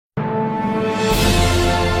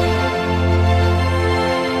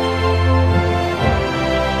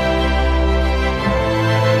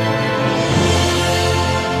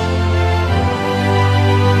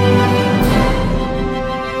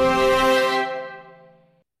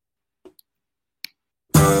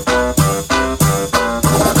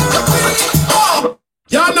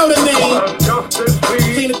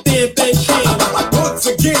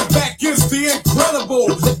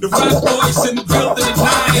and built in the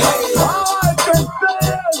 90s.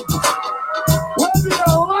 Whether you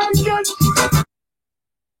like it.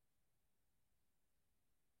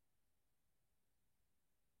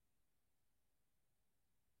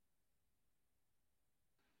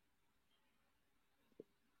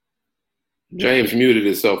 James muted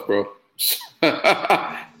himself, bro.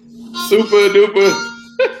 Super duper.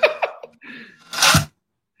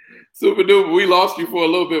 Super duper. We lost you for a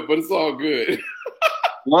little bit, but it's all good.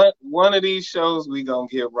 One of these shows we gonna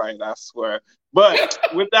get right, I swear. But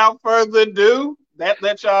without further ado, that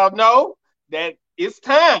let y'all know that it's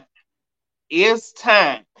time. It's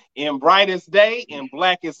time. In brightest day, in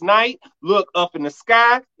blackest night, look up in the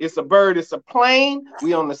sky. It's a bird, it's a plane.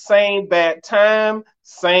 We on the same bad time,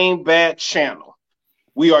 same bad channel.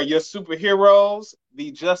 We are your superheroes,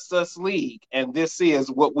 the Just Us League, and this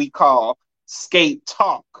is what we call Skate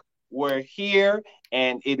Talk. We're here,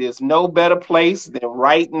 and it is no better place than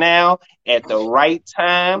right now, at the right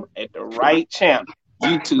time, at the right channel.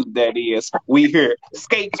 YouTube, that is. We here.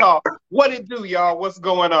 Skate Talk. What it do, y'all? What's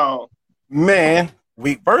going on? Man,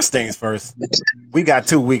 first things first, we got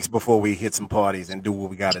 2 weeks before we hit some parties and do what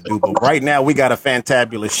we got to do. But right now, we got a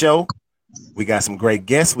fantabulous show. We got some great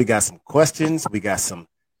guests. We got some questions. We got some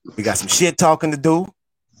shit talking to do.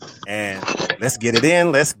 And let's get it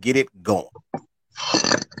in. Let's get it going.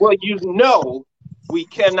 Well, you know, we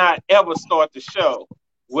cannot ever start the show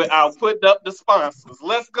without putting up the sponsors.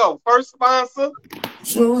 Let's go. First sponsor.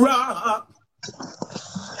 Ciroc.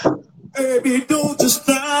 Baby, don't just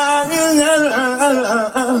fly.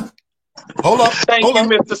 Hold up. Thank you,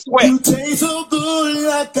 Mr. Sweat. You taste so good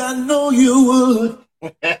like I know you would.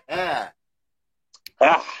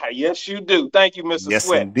 Yes, you do. Thank you, Mr. Yes,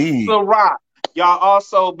 Sweat. indeed. Ciroc. Y'all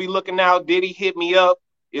also be looking out. Diddy hit me up.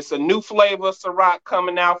 It's a new flavor of Ciroc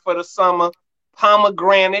coming out for the summer.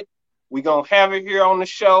 Pomegranate. We're going to have it here on the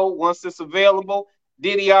show once it's available.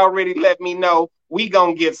 Diddy already let me know we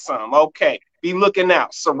going to get some. Okay. Be looking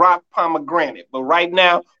out. Ciroc pomegranate. But right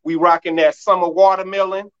now, we rocking that summer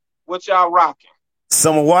watermelon. What y'all rocking?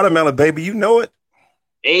 Summer watermelon, baby. You know it.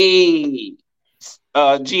 Hey.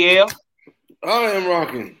 GL? I am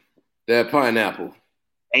rocking that pineapple.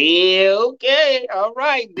 Hey, okay. All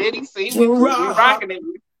right. Diddy, see? We rocking it.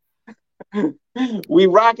 We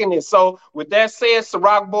rocking it. So with that said,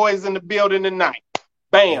 Ciroc boys in the building tonight.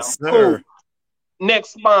 Bam. Yes, sir. Cool.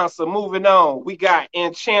 Next sponsor, moving on. We got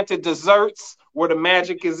Enchanted Desserts, where the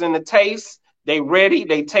magic is in the taste. They ready.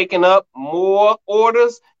 They taking up more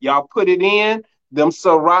orders. Y'all put it in. Them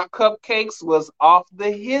Ciroc cupcakes was off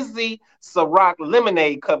the hizzy. Ciroc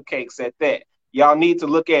lemonade cupcakes at that. Y'all need to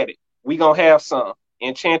look at it. We gonna have some.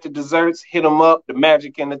 Enchanted Desserts, hit them up. The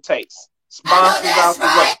magic in the taste. Sponsors out the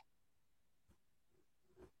way.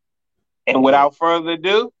 And without further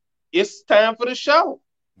ado, it's time for the show.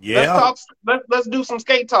 Yeah. Let's do some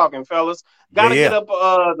skate talking, fellas. Gotta get up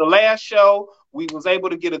the last show. We was able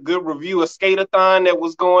to get a good review of Skate-a-thon that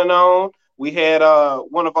was going on. We had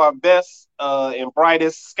one of our best and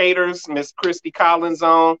brightest skaters, Miss Christy Collins,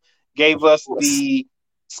 on. Gave us the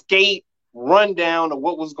skate rundown of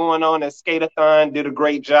what was going on at Skate-a-thon. Did a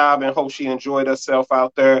great job and hope she enjoyed herself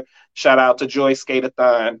out there. Shout out to Joy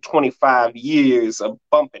Skate-a-thon. 25 years of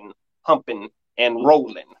bumping, humping, and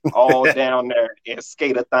rolling all down there at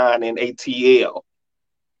Skate-a-thon in ATL,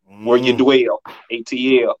 where you dwell.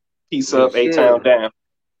 ATL, peace up, A-Town down.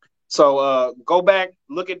 So go back,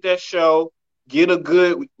 look at that show, get a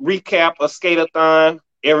good recap of Skate-a-thon,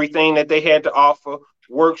 everything that they had to offer,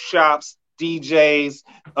 workshops, DJs,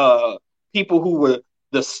 people who were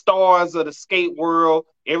the stars of the skate world.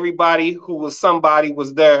 Everybody who was somebody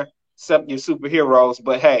was there, except your superheroes.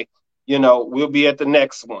 But hey, you know, we'll be at the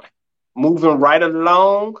next one. Moving right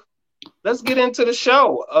along, let's get into the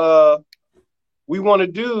show. We want to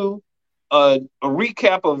do a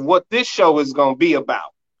recap of what this show is going to be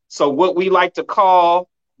about. So what we like to call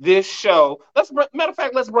this show, matter of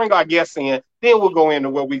fact, let's bring our guests in, then we'll go into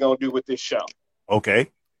what we're going to do with this show. Okay.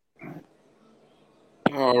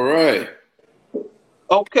 All right.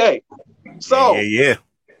 Okay. So yeah.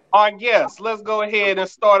 Our guests, let's go ahead and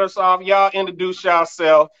start us off. Y'all introduce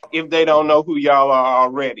yourself if they don't know who y'all are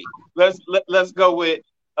already. Let's go with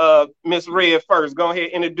Miss Red first. Go ahead,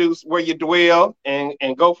 introduce where you dwell and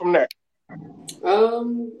go from there.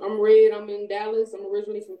 I'm Red. I'm in Dallas. I'm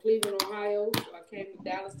originally from Cleveland, Ohio. I came to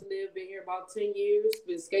Dallas to live. Been here about 10 years.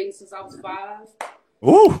 Been skating since I was 5.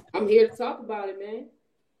 Ooh. I'm here to talk about it, man.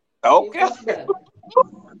 Okay.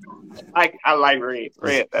 I like Red.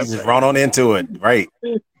 Red. That's just run on into it, right?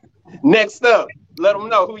 Next up, let them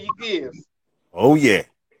know who you is. Oh yeah.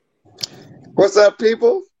 What's up,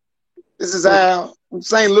 people? This is Al from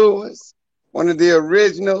St. Louis. one of the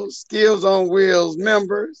original Skills on Wheels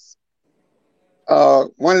members,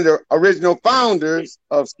 one of the original founders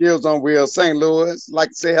of Skills on Wheels St. Louis. Like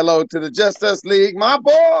to say hello to the Just Us League, my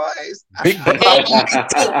boys. Big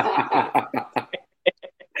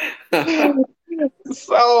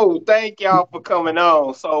So thank y'all for coming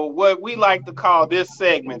on. So what we like to call this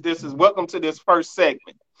segment, this is welcome to this first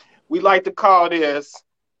segment. We like to call this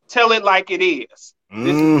Tell It Like It Is.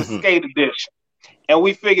 This is the skate edition. And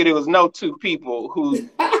we figured it was no two people who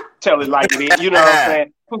tell it like it is, you know what I'm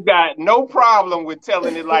saying? Who got no problem with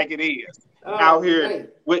telling it like it is. Out here,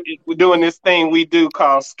 we're doing this thing we do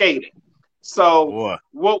called skating. So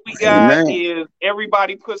what we got is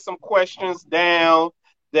everybody put some questions down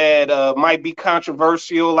that might be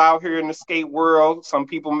controversial out here in the skate world. Some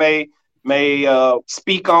people may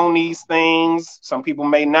speak on these things. Some people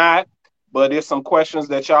may not. But there's some questions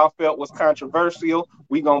that y'all felt was controversial.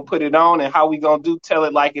 We're going to put it on, and how we going to do Tell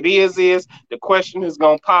It Like It is the question is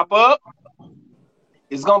going to pop up.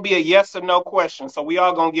 It's going to be a yes or no question. So we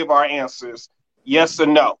all going to give our answers, yes or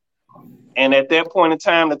no. And at that point in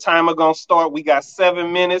time, the timer going to start. We got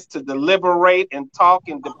 7 minutes to deliberate and talk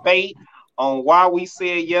and debate on why we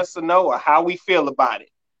said yes or no or how we feel about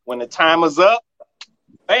it. When the timer's up,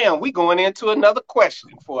 bam, we going into another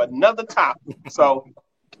question for another topic. So,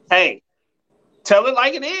 hey. Tell it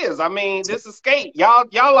like it is. I mean, this is skate. Y'all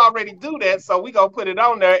already do that, so we gonna put it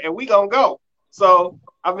on there and we gonna go. So,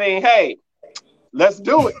 I mean, hey, let's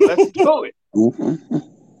do it. Let's do it.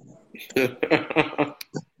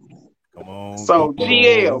 Come on. So,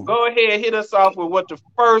 GL, go ahead, hit us off with what the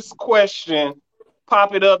first question.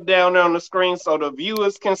 Pop it up down there on the screen so the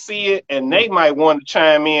viewers can see it, and they might want to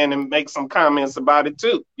chime in and make some comments about it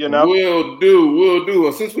too. You know, Will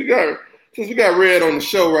do. Since we got Red on the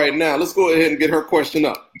show right now, let's go ahead and get her question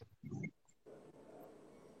up.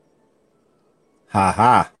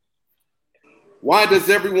 Why does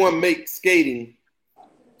everyone make skating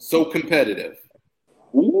so competitive?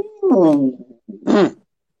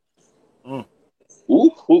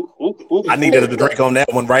 I needed a drink on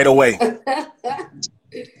that one right away.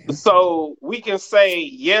 So we can say,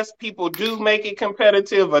 yes, people do make it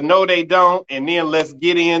competitive, or no, they don't. And then let's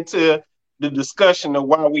get into the discussion of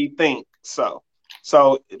why we think so.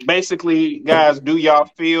 So basically, guys, do y'all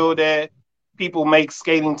feel that people make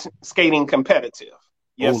skating competitive?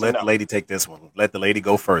 Yes. Let the lady take this one. Let the lady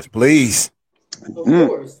go first, please. Of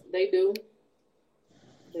course, they do.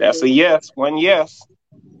 That's a yes. One yes.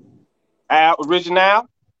 Original?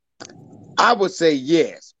 I would say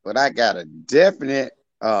yes, but I got a definite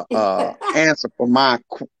answer for my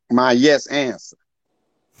yes answer.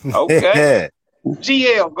 Okay.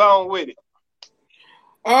 GL, go on with it.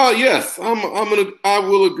 Yes, I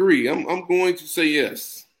will agree. I'm going to say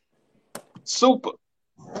yes. Super.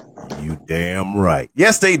 You damn right.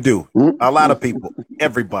 Yes, they do. A lot of people,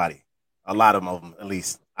 everybody, a lot of them, at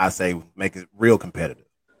least I say, make it real competitive.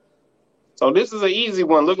 So this is an easy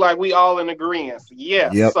one. Look like we all in agreement.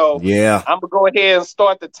 Yeah. Yep. So yeah, I'm gonna go ahead and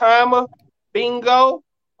start the timer. Bingo.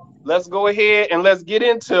 Let's go ahead and let's get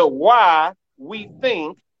into why we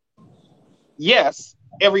think yes,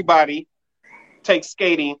 everybody takes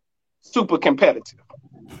skating super competitive.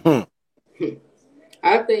 I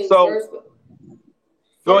think so.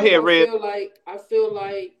 Go ahead, Red. I feel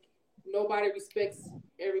like nobody respects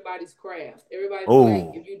everybody's craft. Everybody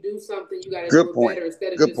like if you do something, you got to do it better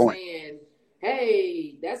instead of just saying,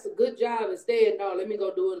 "Hey, that's a good job." Instead, no, let me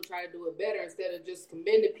go do it and try to do it better. Instead of just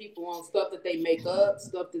commending people on stuff that they make up,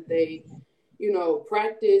 stuff that they,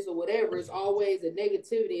 practice or whatever. It's always a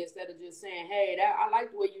negativity instead of just saying, "Hey, I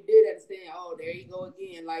like the way you did that." Instead, oh, there you go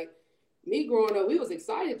again. Like me growing up, we was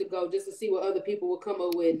excited to go just to see what other people would come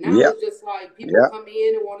up with. Now it's just like people come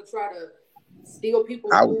in and want to try to steal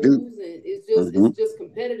people's moves, and it's just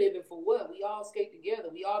competitive. And for what? We all skate together.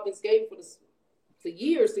 We all been skating for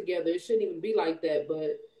years together. It shouldn't even be like that.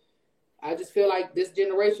 But I just feel like this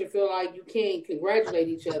generation feel like you can't congratulate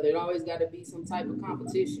each other. It always got to be some type of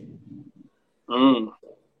competition.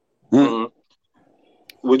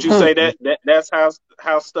 Would you say that's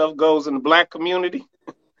how stuff goes in the Black community?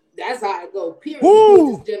 That's how it goes. Period.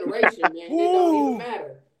 This generation, man, it don't even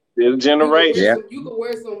matter. This generation, you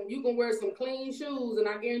can wear some clean shoes, and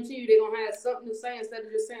I guarantee you, they're gonna have something to say instead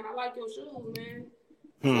of just saying, "I like your shoes, man."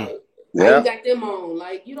 Like, why you got them on?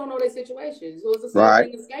 Like, you don't know their situation. So it's the same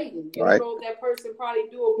thing as skating. You don't know if that person probably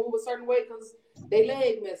do a move a certain way because they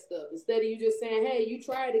leg messed up. Instead of you just saying, "Hey, you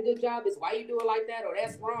tried a good job. It's why you do it like that," or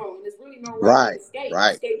 "That's wrong." And there's really no right way to skate.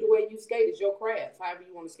 You skate the way you skate. It's your craft. However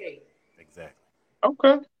you want to skate. Exactly.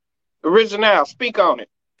 Okay. Original, speak on it.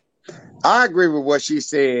 I agree with what she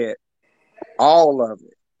said. All of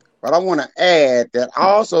it. But I want to add that I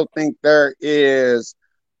also think there is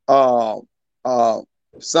some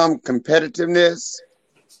competitiveness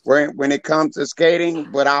when it comes to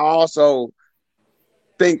skating, but I also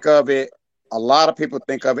think of it, a lot of people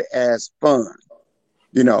think of it as fun,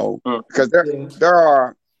 because there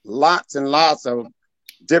are lots and lots of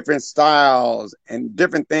different styles and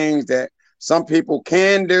different things that some people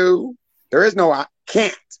can do. There is no I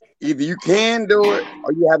can't. Either you can do it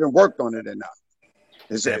or you haven't worked on it enough.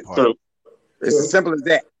 It's as simple as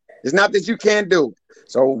that. It's not that you can't do it.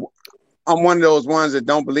 So I'm one of those ones that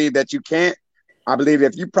don't believe that you can't. I believe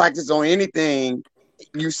if you practice on anything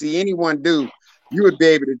you see anyone do, you would be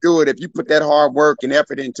able to do it if you put that hard work and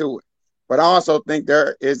effort into it. But I also think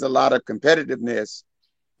there is a lot of competitiveness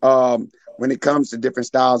when it comes to different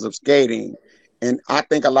styles of skating. And I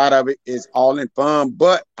think a lot of it is all in fun.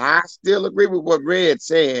 But I still agree with what Red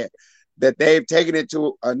said, that they've taken it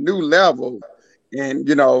to a new level. And,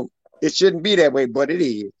 it shouldn't be that way, but it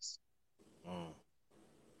is.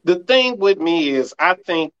 The thing with me is I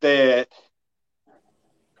think that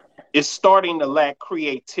it's starting to lack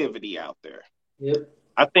creativity out there. Yep.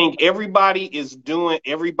 I think everybody is doing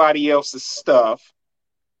everybody else's stuff.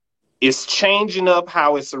 It's changing up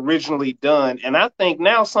how it's originally done. And I think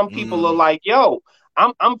now some people are like, yo,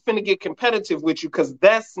 I'm finna get competitive with you because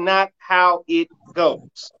that's not how it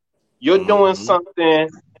goes. You're doing something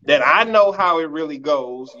that I know how it really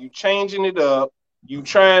goes. You changing it up. You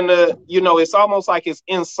trying to, it's almost like it's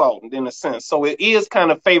insulting in a sense. So it is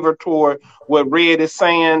kind of favored toward what Red is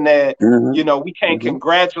saying, that, we can't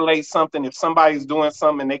congratulate something if somebody's doing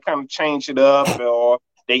something and they kind of change it up, or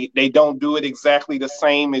they don't do it exactly the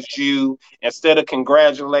same as you. Instead of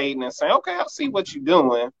congratulating and saying, okay, I see what you're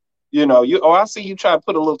doing. I see you try to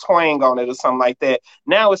put a little twang on it or something like that.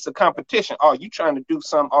 Now it's a competition. Oh, you trying to do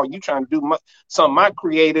something? Oh, you trying to do something I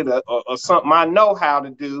created or something I know how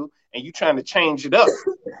to do, and you trying to change it up.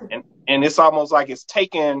 And it's almost like it's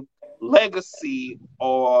taking legacy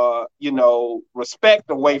or, respect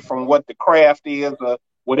away from what the craft is or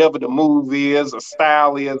whatever the move is or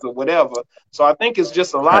style is or whatever. So I think it's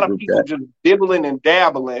just a lot of people just dibbling and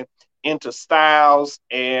dabbling into styles,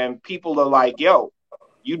 and people are like, yo,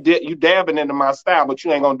 you dabbing into my style, but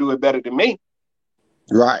you ain't gonna do it better than me.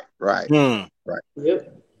 Right.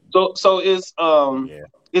 Yep. So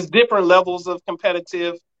it's different levels of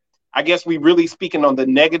competitive. I guess we really speaking on the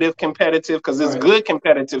negative competitive, because there's good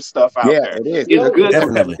competitive stuff out there. It is. It's good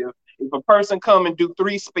Definitely. competitive. If a person come and do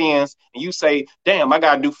 3 spins and you say, damn, I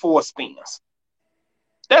gotta do 4 spins,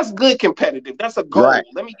 that's good competitive. That's a goal. Right.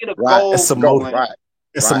 Let me get a goal. It's a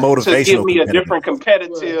motivational to give me a different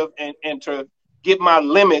competitive and to get my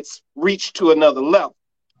limits reached to another level.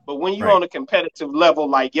 But when you're on a competitive level,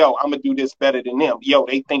 like, yo, I'm gonna do this better than them. Yo,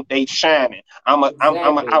 they think they shining. I'm a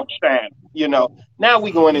outshine. Now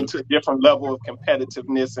we going into a different level of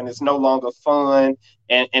competitiveness, and it's no longer fun,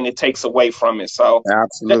 and it takes away from it. So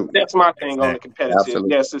that's my thing on the competitive. Absolutely.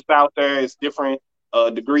 Yes, it's out there. It's different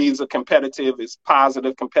degrees of competitive. It's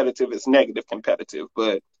positive competitive. It's negative competitive.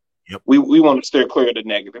 But we want to steer clear of the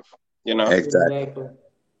negative. Exactly.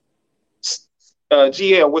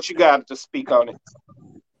 GL, what you got to speak on it?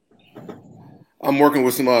 I'm working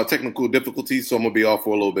with some technical difficulties, so I'm gonna be off for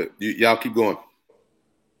a little bit. Y'all keep going.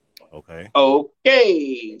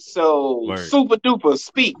 Okay. So Super Duper,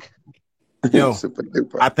 speak. Yo, Super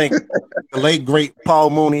Duper. I think the late great Paul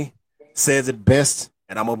Mooney says it best,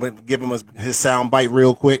 and I'm gonna give him his sound bite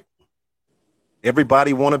real quick.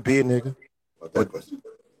 Everybody want to be a nigga,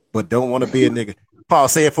 but don't want to be a nigga. Paul,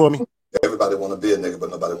 say it for me. Everybody want to be a nigga, but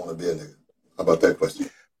nobody want to be a nigga. How about that question?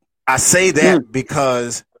 I say that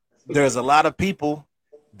because there's a lot of people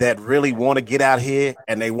that really want to get out here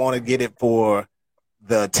and they want to get it for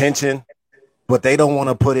the attention, but they don't want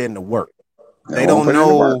to put in the work. They don't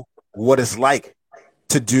know what it's like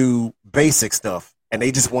to do basic stuff, and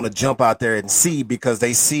they just want to jump out there and see, because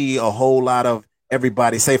they see a whole lot of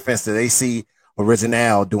everybody. Say, for instance, they see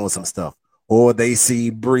Original doing some stuff, or they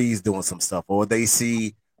see Breeze doing some stuff, or they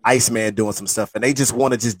see Iceman doing some stuff, and they just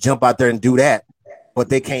want to just jump out there and do that, but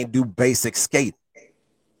they can't do basic skate.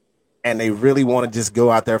 And they really want to just go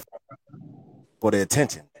out there for the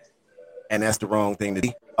attention. And that's the wrong thing to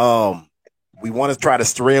do. We want to try to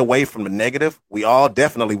stray away from the negative. We all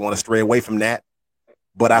definitely want to stray away from that.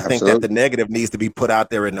 But I think that the negative needs to be put out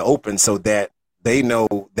there in the open, so that they know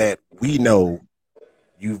that we know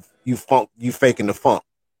you faking the funk.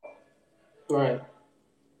 Right.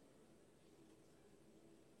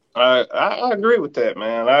 I agree with that,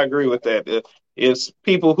 man. I agree with that. It's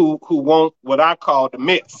people who want what I call the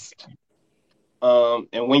mist.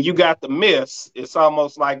 And when you got the mist, it's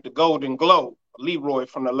almost like the Golden Globe, Leroy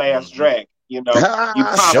from The Last Dragon. You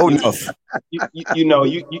know,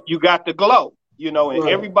 you got the glow. You know, and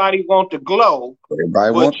everybody want the glow,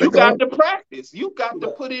 but you got to practice. You got to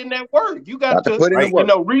put in that work. You got to put in the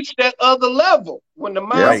work. Reach that other level. When the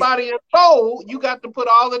mind, body, and soul, you got to put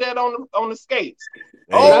all of that on the skates.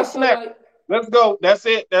 Oh snap! Let's go. That's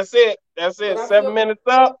it. 7 minutes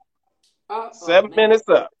up. 7 minutes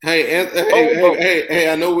up. Hey,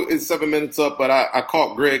 I know it's 7 minutes up, but I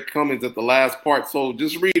caught Greg Cummings at the last part. So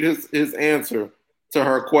just read his answer to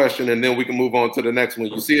her question, and then we can move on to the next one.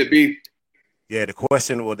 You see it, B? Yeah,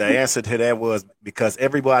 the answer to that was because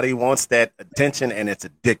everybody wants that attention and it's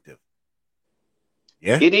addictive.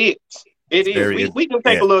 Yeah, it is. It is. We can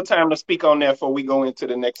take a little time to speak on that before we go into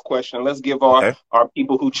the next question. Let's give our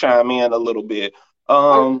people who chime in a little bit.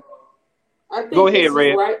 I think go ahead,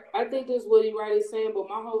 Red. Right. I think this is what he right is saying, but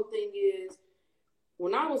my whole thing is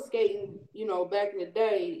when I was skating, back in the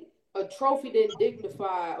day, a trophy didn't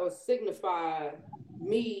dignify or signify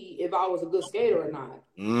me if I was a good skater or not.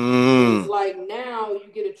 It's like now you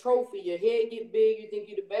get a trophy, your head get big, you think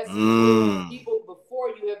you're the best. People before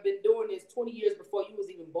you have been doing this 20 years before you was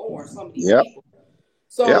even born, some of these people.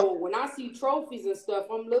 So when I see trophies and stuff,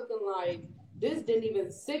 I'm looking like this didn't even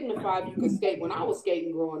signify if you could skate. When I was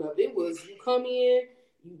skating growing up, it was you come in,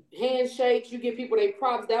 you handshakes, you give people their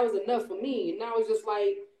props. That was enough for me. And now it's just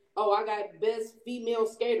like, oh, I got best female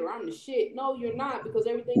skater. I'm the shit. No, you're not, because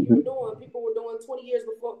everything you were doing, people were doing 20 years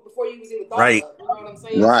before you was even thought of. You know what I'm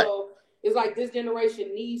saying? Right. So it's like this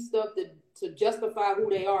generation needs stuff to justify who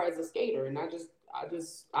they are as a skater. And I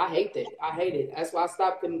hate that. I hate it. That's why I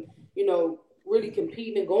stopped really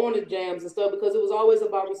competing and going to jams and stuff, because it was always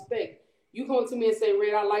about respect. You come to me and say,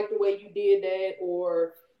 Red, I like the way you did that,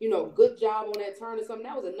 or, good job on that turn or something.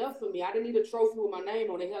 That was enough for me. I didn't need a trophy with my name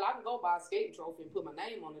on it. Hell, I can go buy a skating trophy and put my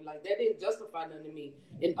name on it. Like, that didn't justify nothing to me.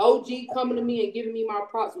 And OG coming to me and giving me my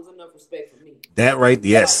props was enough respect for me. That right?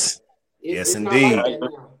 Yes. Yes, indeed. Like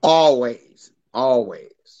Always.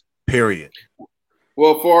 Period.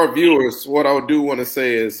 Well, for our viewers, what I do want to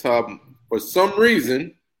say is, for some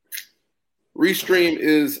reason, Restream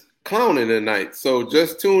is clowning tonight. So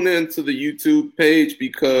just tune in to the YouTube page,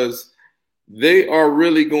 because they are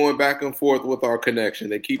really going back and forth with our connection.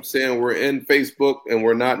 They keep saying we're in Facebook and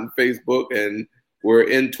we're not in Facebook, and we're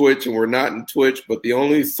in Twitch and we're not in Twitch. But the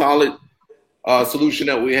only solid solution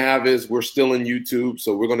that we have is we're still in YouTube.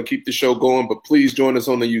 So we're going to keep the show going, but please join us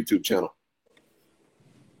on the YouTube channel.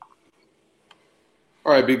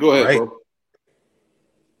 All right, B, go ahead, bro.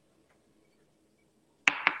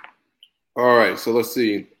 All right, so let's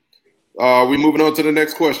see. We moving on to the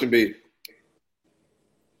next question, B.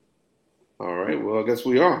 All right, well, I guess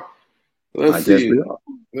we are. Let's see.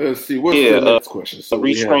 What's the next question? So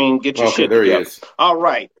Restream, get your shit there together. He is. All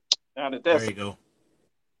right. Now that that's there you go.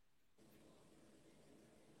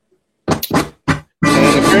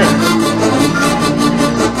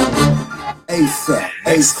 ASAP.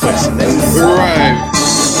 Next question. Right.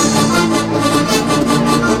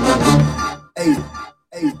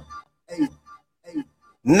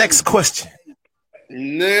 Next question.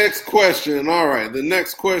 Next question. All right. The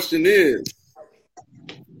next question is.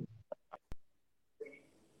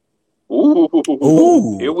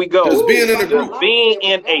 Ooh. Here we go. Just being in a group. Being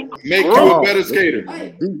in a group. Make you a better skater.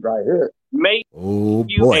 Right here. Make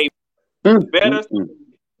you a better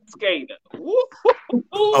skater.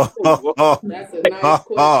 That's a nice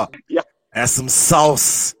question. Yeah. That's some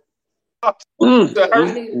sauce. I need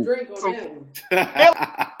a drink on that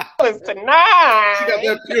one. Tonight. She got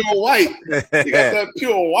that pure white. She got that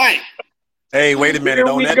pure white. Hey, wait a minute.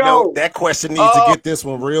 On that note, that question needs to get this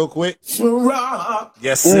one real quick.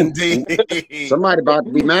 Yes, indeed. Somebody about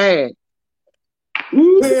to be mad.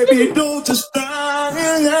 Baby, don't you stop.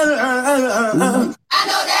 I know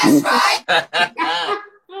that's right.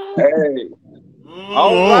 Hey.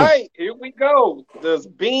 All right, here we go. Does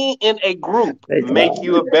being in a group make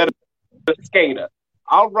you a better skater?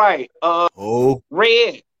 All right.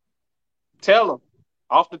 Red, tell them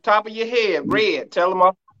off the top of your head. Red, tell them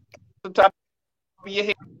off the top of your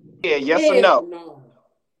head. Yes or no?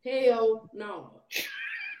 Hell no.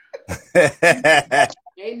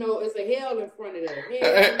 Ain't no, it's a hell in front of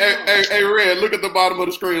that. Hey, Red, look at the bottom of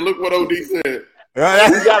the screen. Look what OD said. We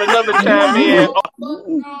got another chime in.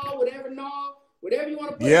 Whatever you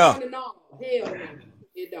want to put on the no. Hell no.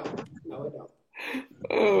 It don't. No, it don't.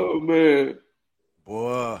 Oh, man.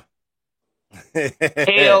 Boy.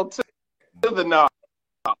 Hell to the no.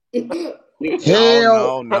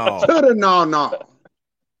 Hell no. to the no.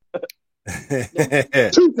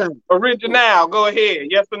 Two times. Original, go ahead.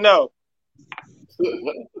 Yes or no?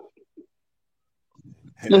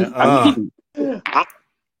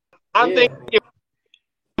 I think if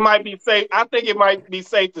might be safe. I think it might be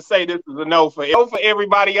safe to say this is a no for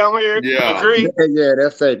everybody on here. Yeah. Agree? Yeah,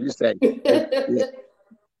 that's safe. You said.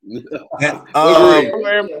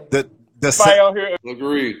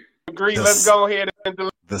 Agree. Agree. Let's go ahead and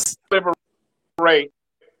deliberate.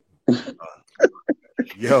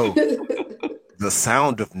 Yo, the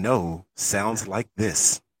sound of no sounds like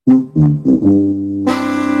this.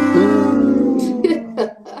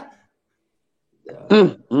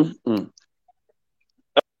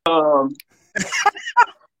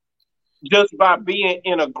 Just by being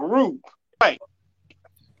in a group, right?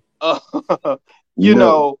 You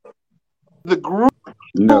know, the group.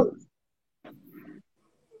 No.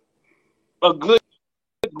 A good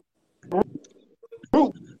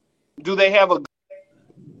group. Do they have a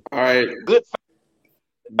all right good?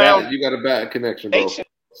 You got a bad connection, bro.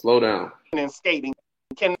 Slow down. And skating,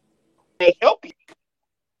 can they help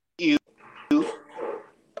you?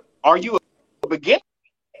 Are you a beginner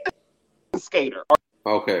skater?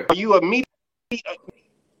 Okay. Are you a mediocre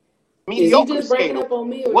skater? Up on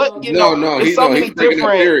me or what? You no, know, he's breaking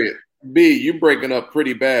up. Period. B, you breaking up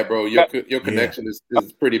pretty bad, bro. Your connection is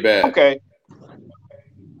pretty bad. Okay.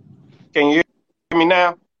 Can you hear me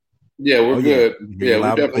now? Yeah, we're good. Yeah,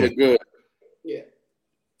 we're definitely good. Yeah.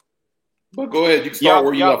 But go ahead. You can start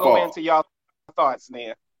where you left off. Y'all go into y'all thoughts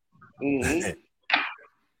now. Mm-hmm.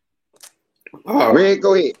 Red,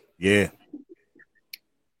 go ahead. Yeah.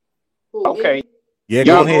 Okay. Yeah,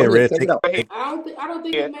 go ahead, Red. I don't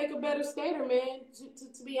think it make a better skater, man.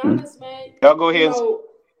 To be honest, man. Y'all go ahead.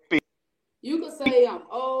 You could say I'm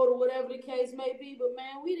old or whatever the case may be, but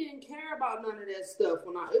man, we didn't care about none of that stuff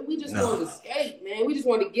we just wanted to skate, man. We just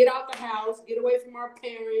wanted to get out the house, get away from our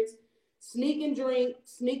parents, sneak and drink,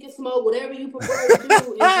 sneak and smoke, whatever you prefer to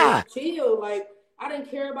do, and just chill. Like, I didn't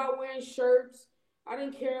care about wearing shirts. I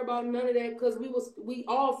didn't care about none of that because we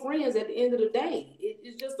all friends at the end of the day.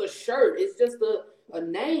 It's just a shirt. It's just a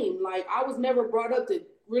name. Like, I was never brought up to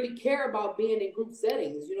really care about being in group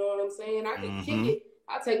settings. You know what I'm saying? I can kick it.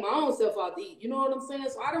 I take my own self out to eat. You know what I'm saying?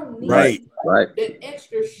 So I don't need that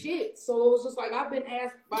extra shit. So it was just like, I've been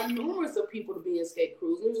asked by numerous of people to be in skate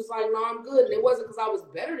crews. And it was just like, no, I'm good. And it wasn't because I was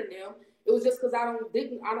better than them. It was just because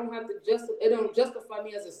it don't justify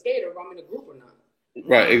me as a skater if I'm in a group or not.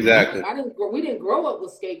 Right, exactly. We didn't grow up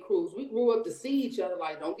with skate crews. We grew up to see each other.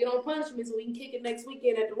 Like, don't get on punishment so we can kick it next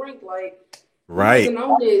weekend at the rink. Like, right.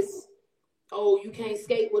 On this, oh, you can't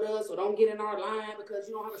skate with us or don't get in our line because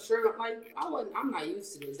you don't have a shirt. Like, I'm not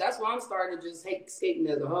used to this. That's why I'm starting to just hate skating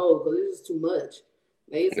as a whole because it's just too much.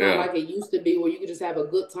 Like, it's not like it used to be where you could just have a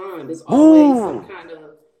good time. It's always some kind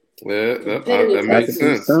of that makes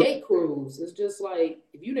sense. Skate crews. It's just like,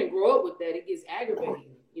 if you didn't grow up with that, it gets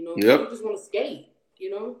aggravating. You know, you just want to skate. You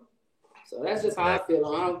know, so that's just how I feel.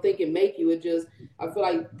 I don't think it make you. It just, I feel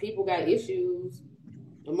like people got issues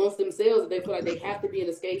amongst themselves. They feel like they have to be in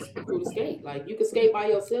a skate crew to skate. Like, you can skate by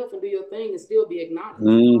yourself and do your thing and still be acknowledged.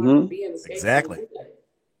 Be in a skate exactly. Crew.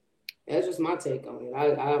 That's just my take on it.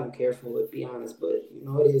 I don't care for it, to be honest, but you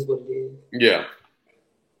know, it is what it is. Yeah.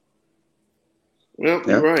 Well,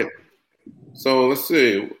 you're right. So let's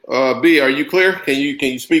see. B, are you clear? Can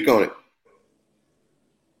you speak on it?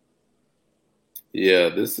 Yeah,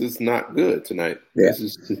 this is not good tonight. Yeah. This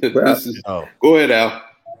is Go ahead, Al.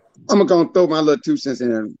 I'm gonna throw my little 2 cents in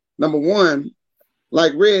there. Number one,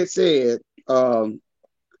 like Red said, I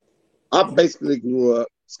basically grew up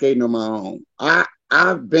skating on my own.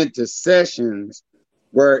 I've been to sessions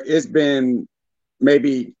where it's been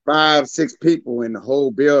maybe 5-6 people in the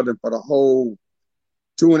whole building for the whole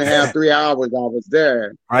 2.5, 3 hours I was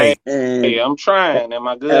there. Right. And hey, I'm trying. Am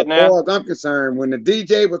I good as now? As far as I'm concerned, when the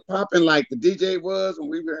DJ was popping like the DJ was when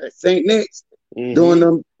we were at St. Nick's, doing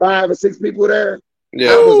them 5 or 6 people there, I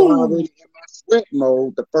was already in my sweat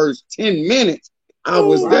mode the first 10 minutes I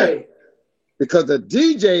was there. Because the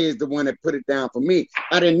DJ is the one that put it down for me.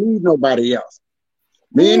 I didn't need nobody else.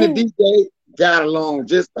 Me and the DJ got along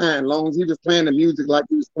just fine, as long as he was playing the music like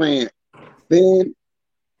he was playing. Then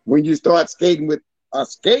when you start skating with a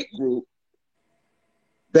skate group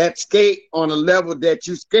that skate on a level that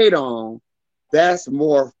you skate on, that's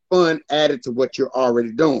more fun added to what you're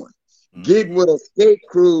already doing. Get with a skate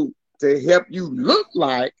crew to help you look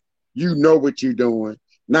like you know what you're doing.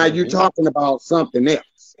 Now you're talking about something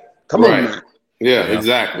else. Come on now. Yeah,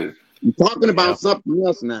 exactly. You're talking about something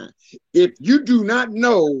else now. If you do not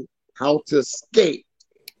know how to skate,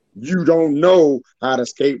 you don't know how to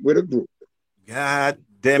skate with a group. God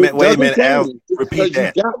damn it. Wait a minute, Al. Repeat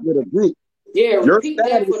that. You got with a group. Yeah, your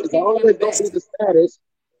status is always going to be the status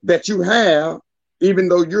that you have, even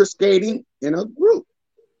though you're skating in a group.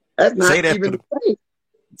 That's not even the case.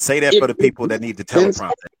 Say that for the people that need the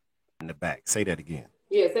teleprompter in the back. Say that again.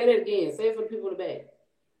 Yeah, say that again. Say it for the people in the back.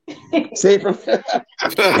 Say it from. Say that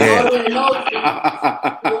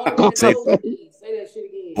shit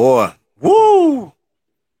again. Boy, woo!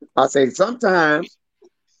 I say sometimes,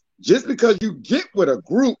 just because you get with a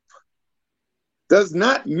group does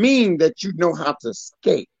not mean that you know how to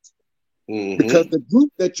skate. Mm-hmm. Because the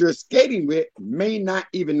group that you're skating with may not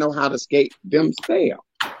even know how to skate themselves.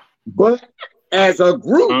 But as a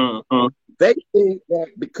group, they think that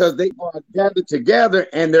because they are gathered together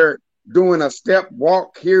and they're doing a step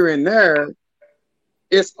walk here and there,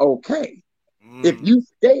 it's okay. If you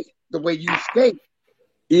skate the way you skate,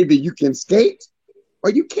 either you can skate or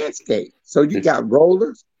you can't skate. So you got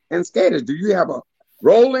rollers and skaters. Do you have a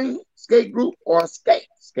rolling skate group or a skate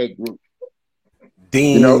group?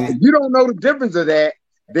 Dean, you know, if you don't know the difference of that,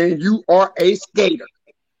 then you are a skater.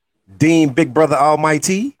 Dean, Big Brother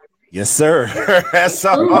Almighty. Yes, sir. That's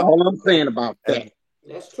all I'm saying about that.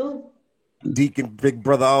 That's true. Deacon Big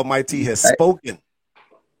Brother Almighty has spoken.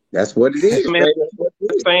 That's what it is.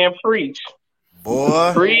 Saying preach.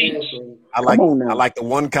 Boy. Preach. I like the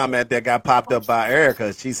one comment that got popped up by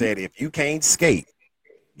Erica. She said, if you can't skate,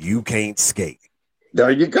 you can't skate. There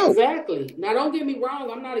you go. Exactly. Now, don't get me wrong.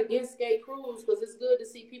 I'm not against skate crews because it's good to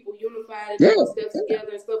see people unified and doing steps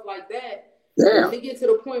together and stuff like that. Yeah. When you get to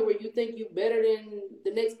the point where you think you're better than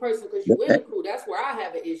the next person because you're in a crew, that's where I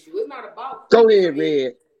have an issue. It's not about go ahead,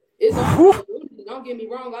 Red. It's all don't get me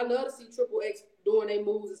wrong. I love to see Triple X doing their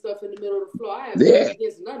moves and stuff in the middle of the floor. I have nothing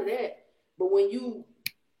against none of that. But when you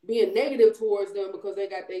being negative towards them because they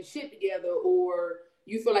got their shit together, or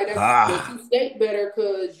you feel like that you skate better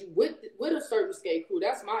because you with a certain skate crew,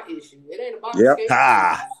 that's my issue. It ain't about the skate crew.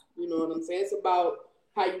 You know what I'm saying? It's about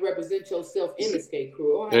how you represent yourself in the skate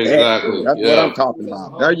crew. Exactly. That's what I'm talking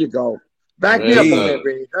about. There you go. Back me up on that,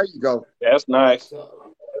 Red. There you go. That's nice.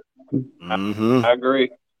 I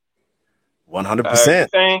agree.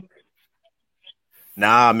 100%.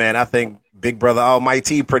 Nah, man, I think Big Brother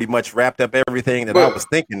Almighty pretty much wrapped up everything that I was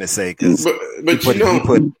thinking to say because he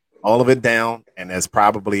put all of it down, and that's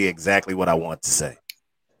probably exactly what I want to say.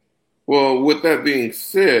 Well, with that being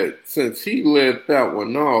said, since he led that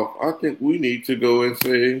one off, I think we need to go and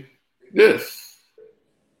say this.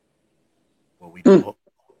 What we do?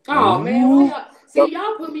 Oh, man. See,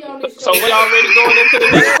 y'all put me on this show. So we already going into the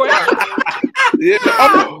next question? Yeah.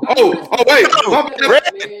 Wait.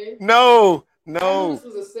 No. This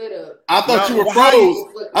was a setup. I thought you were froze.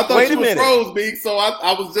 I thought you were froze, Big. So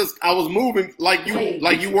I was moving like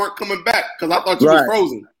you weren't coming back because I thought you were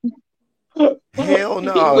frozen. Hell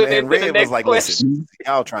no. And Red was like, listen,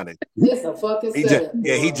 y'all trying to. It's a fucking setup.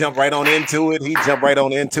 He jumped right on into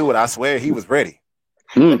it. I swear he was ready.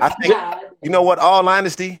 I think, you know what, all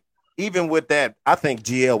honesty, even with that, I think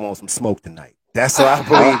GL wants some smoke tonight. That's what I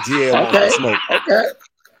believe GL wants some smoke. Okay.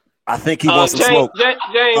 I think he wants some smoke. James,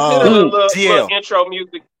 hit a little intro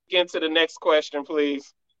music into the next question,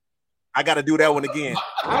 please. I got to do that one again.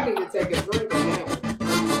 I need to take a drink on that one.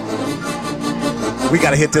 We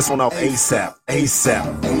got to hit this one off ASAP.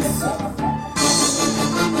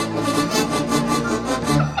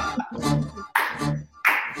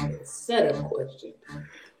 Setup question.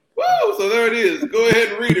 Woo! So there it is. Go ahead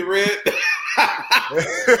and read it, Red.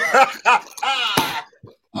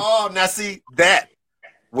 Oh, now see, that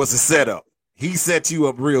was a setup. He set you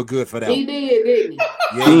up real good for that. He did, didn't he?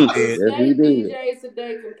 Yeah, he did. Yes, he did. DJs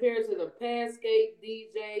today compared to the past skate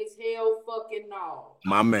DJs, hell fucking no.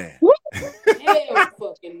 My man. Hell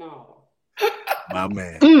fucking no. My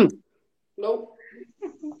man. Nope.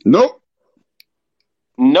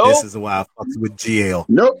 This is why I fucks with GL.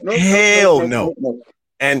 Hell no.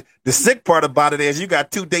 And the sick part about it is you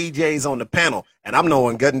got two DJs on the panel, and I'm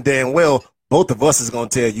knowing good and damn well both of us is gonna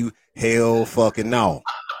tell you hell fucking no.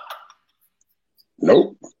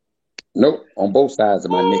 Nope. On both sides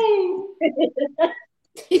of my neck.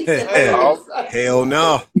 Hell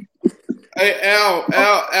no. Hey,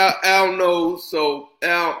 Al knows. So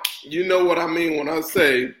Al, you know what I mean when I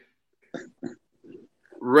say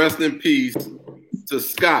rest in peace to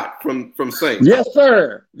Scott from Saints. Yes,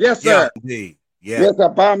 sir. Yeah, indeed. Yeah. Yes, I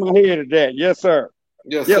bow my head to that. Yes, sir.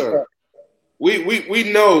 Yes, sir. We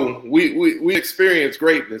know we experienced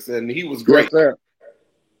greatness, and he was great.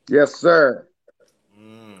 Yes, sir.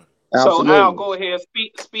 So Al, go ahead,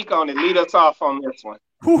 speak on it. Lead us off on this one.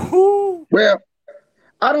 Well,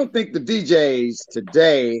 I don't think the DJs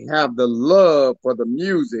today have the love for the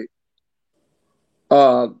music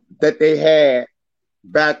that they had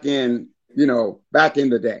back in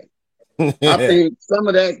the day. I think some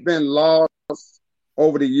of that's been lost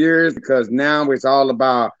over the years because now it's all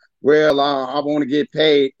about, well, I want to get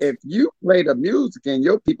paid. If you play the music and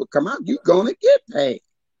your people come out, you're going to get paid.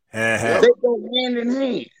 They go hand in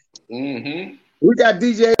hand. Mm-hmm. We got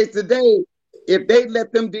DJs today. If they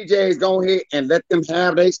let them DJs go ahead and let them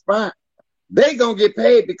have their spot, they gonna get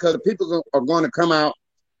paid because people are going to come out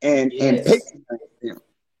and patronize them.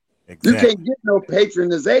 Exactly. You can't get no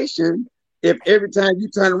patronization if every time you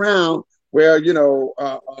turn around, well, you know,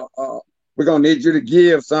 we're gonna need you to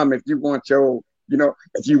give some if you want your, you know,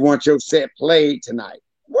 if you want your set played tonight.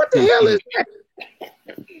 What the hell is that?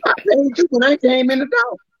 I paid you when I came in the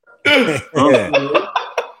door.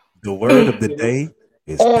 The word of the day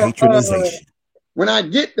is patronization. When I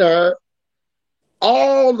get there,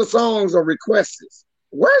 all the songs are requested.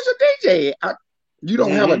 Where's your DJ? You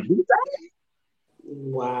don't have a DJ?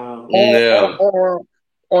 Wow.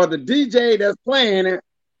 Or the DJ that's playing it,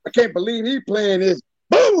 I can't believe he's playing this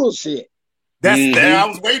bullshit. That's there. I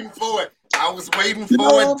was waiting for it. I was waiting for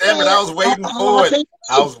it. Damn it, I was waiting for it.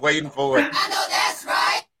 I was waiting for it. I know that's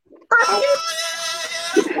right.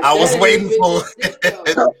 I was waiting for it.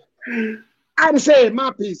 I done said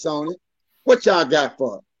my piece on it. What y'all got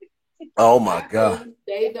for it? Oh my God.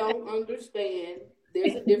 They don't understand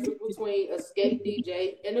there's a difference between a skate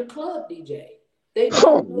DJ and a club DJ. They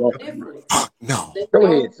don't know the difference. No. They don't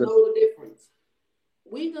know the difference.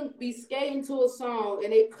 We can be skating to a song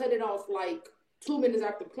and they cut it off like 2 minutes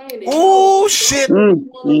after playing it. Oh shit. We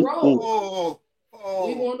want to roll.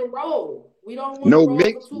 We want to roll. We don't want to roll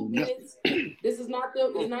for 2 minutes. This is not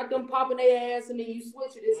them. It's not them popping their ass and then you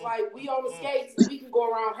switch it. It's like we on the skates and we can go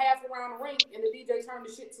around half around the rink and the DJ turn the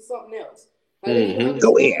shit to something else. Like,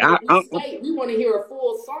 go ahead. We want to hear a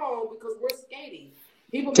full song because we're skating.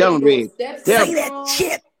 People tell them, Red. Say that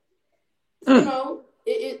shit. You know,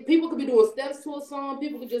 people could be doing steps to a song.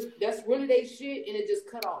 People could just, that's really their shit and it just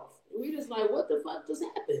cut off. We just like, what the fuck just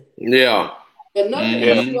happened? Yeah. Another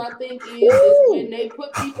issue I think is when they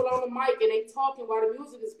put people on the mic and they talking while the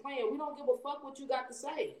music is playing. We don't give a fuck what you got to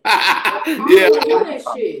say. I don't that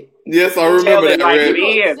shit. Yes, I remember that. Like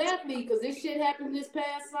exactly, because this shit happened this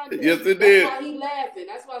past Sunday. Yes, it did. That's why he laughing.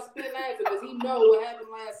 That's why Spit laughing because he know what happened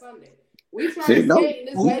last Sunday. We trying to skate and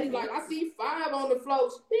this lady like, I see 5 on the floor.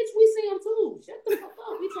 Bitch, we see them too. Shut the fuck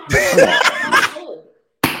up. We trying to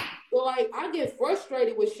So like I get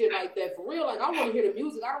frustrated with shit like that for real. Like I want to hear the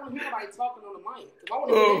music. I don't want to hear nobody talking on the mic. If I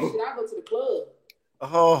want to hear that shit, I go to the club.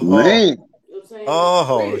 Oh man. You know what I'm saying?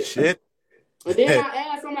 Oh shit. And then I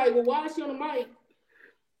ask somebody, well, why is she on the mic?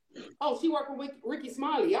 Oh, she working with Ricky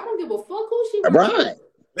Smiley. I don't give a fuck who she working with.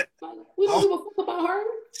 Like, we don't give a fuck about her.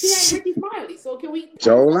 She ain't Ricky Smiley. So can we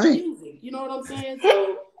music? You know what I'm saying?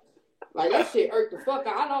 So like that shit irked the fuck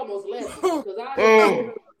out. I almost left because I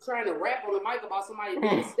didn't trying to rap on the mic about somebody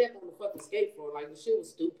doing a step on the fucking skate floor. Like the shit was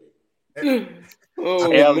stupid. We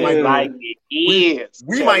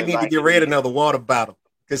might need to get rid of another water bottle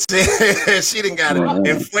because she didn't got it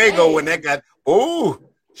in Fuego when that got. Oh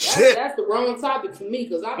shit! That's the wrong topic for me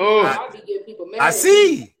because I be getting people mad. I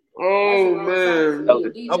see. Oh man,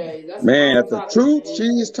 man! If the truth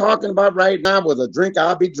she's talking about right now was a drink,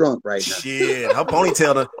 I'll be drunk right now. Shit, her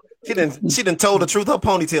ponytail. She didn't told the truth. Her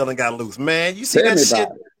ponytail and got loose. Man, you see that shit?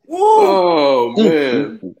 Woo. Oh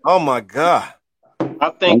man! Oh my God!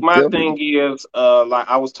 I think my thing is, like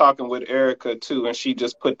I was talking with Erica too, and she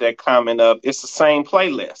just put that comment up. It's the same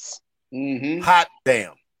playlist. Hot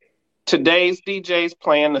damn! Today's DJs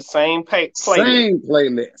playing the same playlist. Same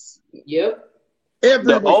playlist. Yep.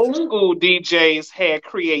 The old school DJs had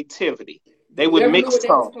creativity. They would mix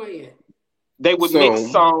songs. They would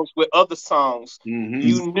mix songs with other songs.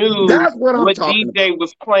 You knew what DJ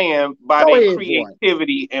was playing by their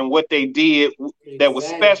creativity and what they did that was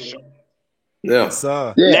special. Yeah.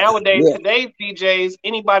 Nowadays, today's DJs,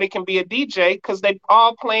 anybody can be a DJ because they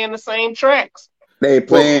all playing the same tracks. They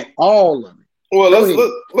playing all of it. Well,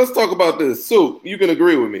 let's talk about this. Sue, you can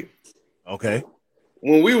agree with me. Okay.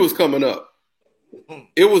 When we was coming up,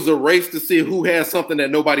 it was a race to see who had something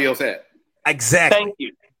that nobody else had. Exactly. Thank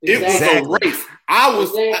you. It was a race. I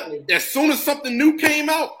was as soon as something new came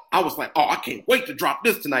out, I was like, "Oh, I can't wait to drop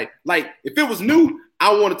this tonight." Like, if it was new,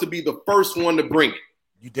 I wanted to be the first one to bring it.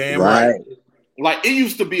 You damn right. Like, it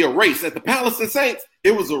used to be a race at the Palace and Saints.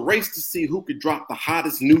 It was a race to see who could drop the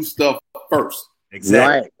hottest new stuff first.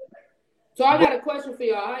 Exactly. Right. So I got a question for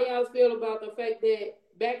y'all. How y'all feel about the fact that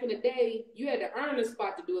back in the day, you had to earn a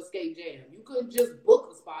spot to do a skate jam. You couldn't just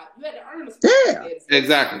book a spot. You had to earn a spot. Yeah,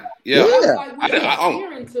 exactly. Yeah.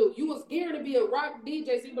 You was geared to be a rock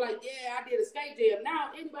DJ, so you be like, yeah, I did a skate jam.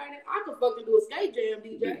 Now, anybody, I could fucking do a skate jam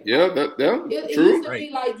DJ. Yeah, it used to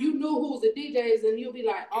be like you knew who was the DJs, and you'd be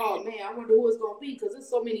like, oh, man, I wonder who it's going to be, because there's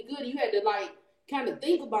so many good. You had to, like, kind of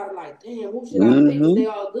think about it, like, damn, who should I pick? They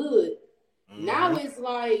all good. Now it's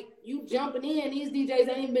like you jumping in. These DJs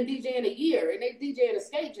ain't even been DJing a year, and they DJing a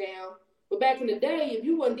skate jam. But back in the day, if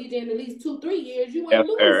you wasn't DJing at least 2-3 years, you wasn't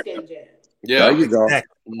doing skate jam. Yeah, there you go.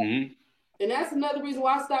 Mm-hmm. And that's another reason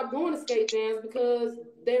why I stopped going to skate jams, because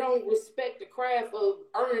they don't respect the craft of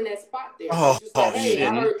earning that spot there. It's just like, hey,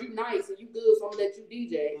 I heard you nice and you good, so I'm gonna let you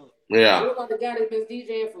DJ. Yeah. What about the guy that's been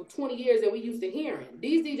DJing for 20 years that we used to hearing?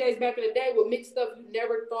 These DJs back in the day would mix stuff you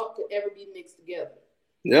never thought could ever be mixed together.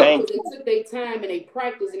 Yeah. Because they took their time and they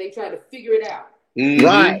practiced and they tried to figure it out. Mm-hmm.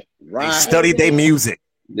 Right. They studied their music.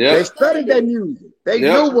 Yeah. They studied their music. They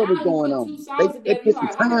knew what was going on. They put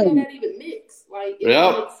like, the how time. did that even mix? Like, it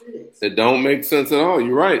don't make sense. It don't make sense at all.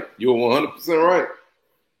 You're right. You're 100% right.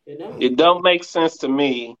 It don't make sense to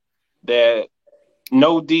me that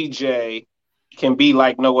no DJ can be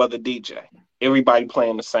like no other DJ. Everybody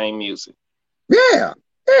playing the same music. Yeah.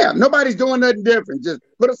 Yeah. Nobody's doing nothing different. Just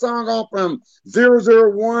put a song on from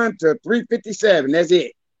 001 to 357. That's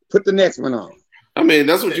it. Put the next one on. I mean,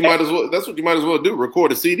 that's what you might as well do.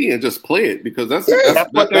 Record a CD and just play it, because that's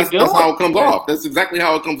how it comes off. That's exactly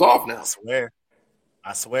how it comes off now.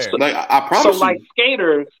 I swear. So, like, I promise you. Like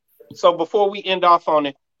skaters. So before we end off on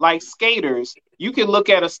it, like skaters, you can look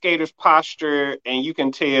at a skater's posture and you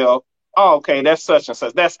can tell, oh, okay, that's such and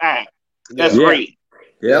such. That's act. That's great.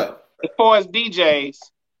 Yeah. As far as DJs,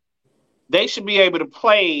 they should be able to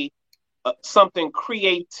play something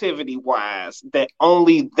creativity-wise that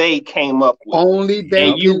only they came up with. Only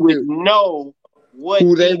they. And you would know what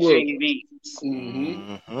who DJ it is.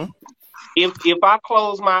 Mm-hmm. If I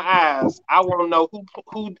close my eyes, I won't know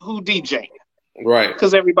who DJing. Right.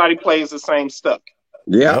 Because everybody plays the same stuff.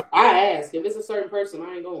 Yeah. I ask. If it's a certain person,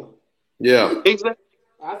 I ain't going. Yeah. Exactly.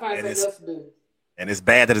 I find something else to do. And it's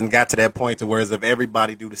bad that it got to that point to where if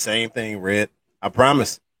everybody do the same thing, Red, I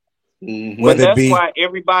promise. Mm-hmm. But that's why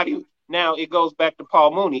everybody, now it goes back to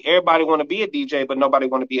Paul Mooney. Everybody want to be a DJ, but nobody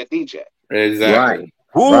want to be a DJ. Exactly.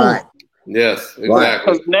 Right. Yes,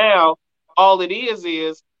 exactly. Because now all it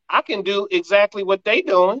is I can do exactly what they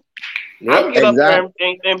doing. Yep. I can get up there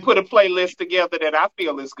and put a playlist together that I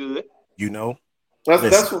feel is good. You know,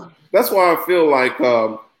 that's why I feel like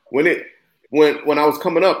when I was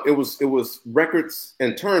coming up, it was records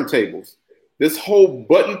and turntables. This whole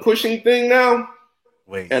button pushing thing now.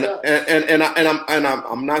 And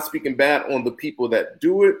I'm not speaking bad on the people that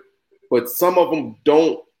do it, but some of them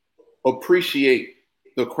don't appreciate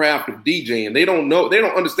the craft of DJing. They don't know. They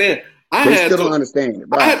don't understand. They still don't understand it.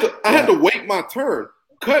 Right. I had to wait my turn.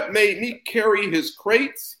 Cut made me carry his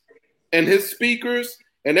crates and his speakers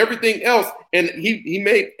and everything else, and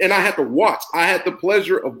I had to watch. I had the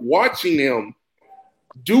pleasure of watching him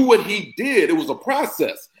do what he did. It was a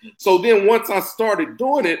process. So then once I started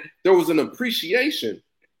doing it, there was an appreciation.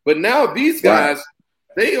 But now these guys,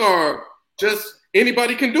 they are just,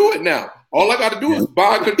 anybody can do it now. All I got to do is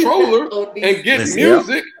buy a controller and get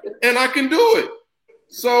music, and I can do it.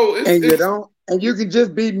 So and you can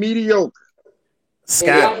just be mediocre.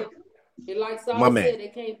 Scott, like Saul said,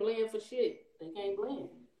 they can't blend for shit. They can't blend.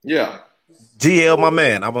 Yeah. GL, my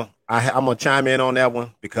man, I'm gonna chime in on that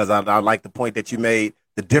one because I like the point that you made.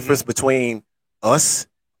 The difference between us,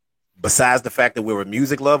 besides the fact that we were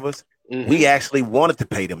music lovers, we actually wanted to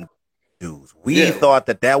pay them dues. We thought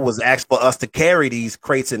that was actually for us to carry these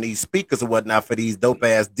crates and these speakers and whatnot for these dope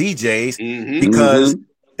ass DJs because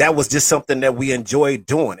that was just something that we enjoyed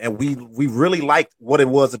doing, and we really liked what it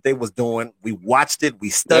was that they was doing. We watched it, we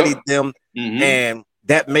studied them, and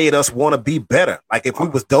that made us want to be better. Like if we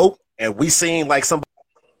was dope and we seen like somebody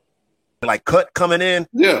like Cut coming in,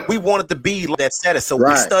 we wanted to be like that status, so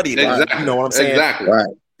we studied it. Exactly. You know what I'm saying? Exactly. Right.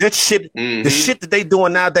 That shit, the shit that they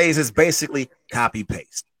doing nowadays is basically copy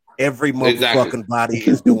paste. Every motherfucking body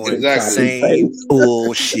is doing the same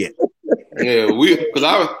bullshit. Yeah, because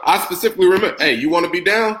I specifically remember, hey, you want to be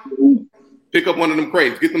down? Pick up one of them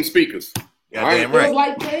crates, get them speakers. Damn right. It was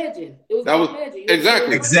like pledging.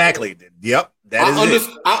 Exactly. Yep.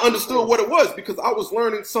 I understood what it was because I was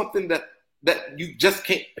learning something that you just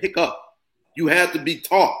can't pick up. You had to be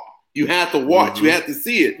taught. You had to watch. You had to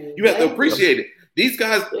see it. You had to appreciate it. These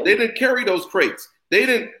guys, they didn't carry those crates. They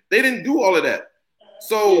didn't do all of that.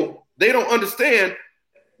 So they don't understand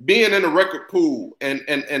being in a record pool and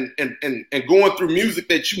going through music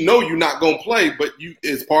that you know you're not gonna play, but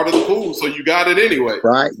it's part of the pool, so you got it anyway.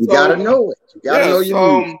 Right. You gotta know it. You gotta know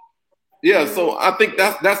your music. Yeah, so I think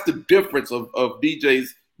that's the difference of DJs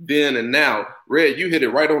then and now. Red, you hit it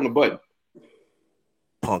right on the button.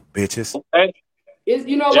 Punk bitches. Okay. It's,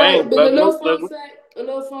 you know what? But a little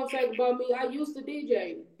fun fact about me, I used to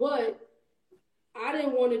DJ, but I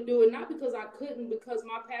didn't want to do it, not because I couldn't, because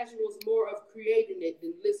my passion was more of creating it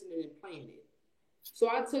than listening and playing it. So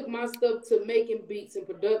I took my stuff to making beats and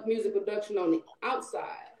music production on the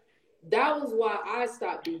outside. That was why I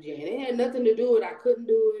stopped DJing. It had nothing to do with I couldn't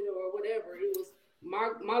do it or whatever. It was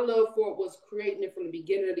my love for it was creating it from the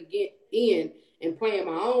beginning to the end and playing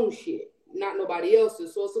my own shit, not nobody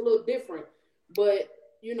else's. So it's a little different. But,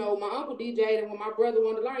 you know, my uncle DJ'd, and when my brother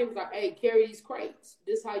wanted to learn, he was like, hey, carry these crates.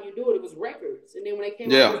 This is how you do it. It was records. And then when they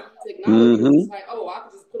came out with technology, it was like, oh, I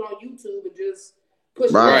could just put on YouTube and just push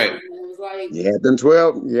it. Right. And it was like... You had them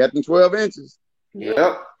 12 inches.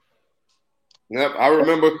 Yep. I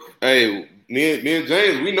remember, hey, me and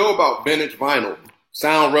James, we know about vintage vinyl,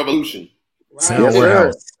 Sound Revolution. Right. Sound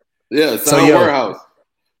Warehouse. Yeah, Sound Warehouse.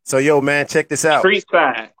 So, yo, man, check this out.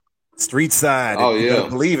 Street side. Oh, yeah.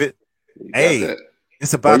 Believe it. Hey,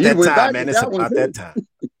 it's about that time, man. It's about that time.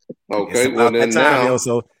 Okay, it's about that time, yo.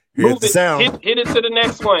 So here's the sound. Hit it to the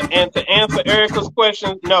next one. And to answer Erica's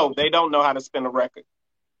question, no, they don't know how to spin a record.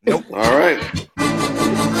 Nope. All right.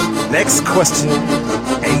 Next question.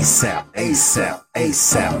 ASAP.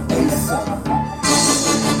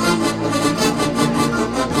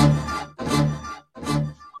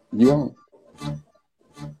 Yeah.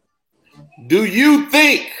 Do you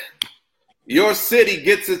think your city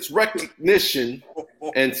gets its recognition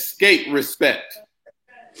and skate respect?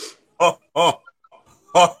 You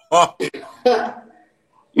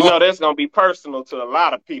know that's gonna be personal to a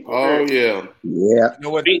lot of people. Oh yeah. Yeah.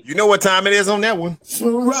 You know what time it is on that one?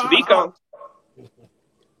 Speak on.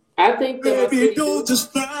 I think that Baby, don't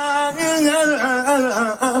just fly.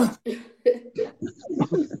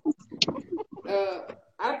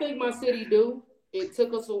 I think my city do. It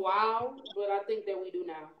took us a while, but I think that we do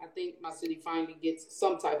now. I think my city finally gets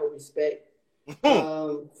some type of respect.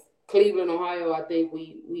 Cleveland, Ohio, I think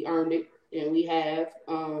we earned it, and we have.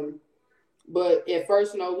 But at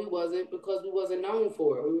first, no, we wasn't, because we wasn't known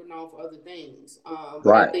for it. We were known for other things.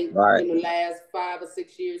 But I think in the last 5 or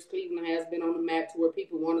 6 years, Cleveland has been on the map to where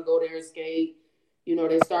people want to go there and skate. You know,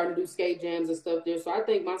 they're starting to do skate jams and stuff there. So I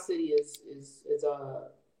think my city is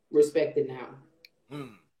respected now.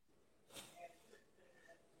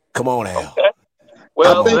 Come on, Al. Okay.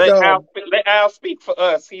 Well, let Al speak for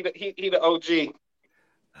us. He the OG.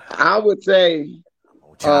 I would say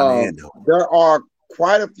there are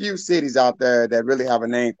quite a few cities out there that really have a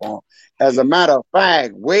name for them. As a matter of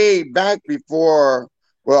fact, way back before,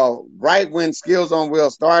 right when Skills on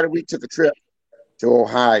Wheels started, we took a trip to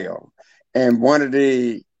Ohio. And one of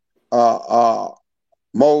the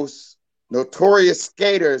most notorious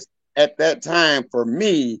skaters at that time for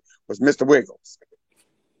me was Mr. Wiggles.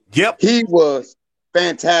 Yep. He was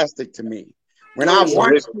fantastic to me. When I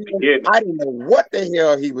watched him, I didn't know what the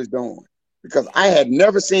hell he was doing, because I had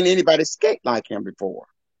never seen anybody skate like him before.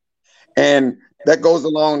 And that goes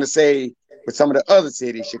along to say with some of the other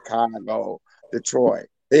cities, Chicago, Detroit,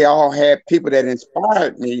 they all had people that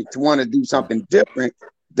inspired me to want to do something different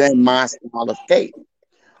than my style of skating.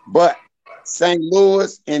 But St.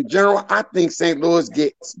 Louis in general, I think St. Louis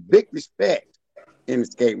gets big respect in the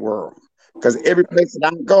skate world, because every place that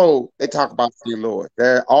I go, they talk about St. Louis.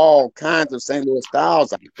 There are all kinds of St. Louis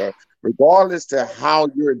styles out there. Regardless to how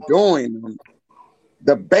you're doing them,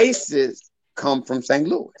 the bases come from St.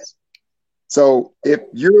 Louis. So if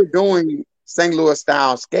you're doing St. Louis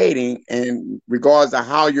style skating, and regardless of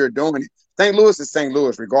how you're doing it, St. Louis is St.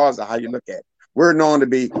 Louis, regardless of how you look at it. We're known to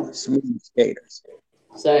be smooth skaters.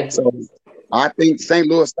 So I think St.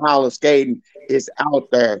 Louis style of skating is out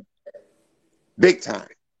there big time,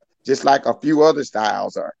 just like a few other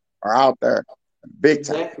styles are out there big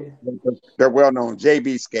time. They're well known.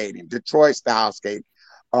 JB skating, Detroit style skating,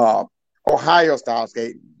 Ohio style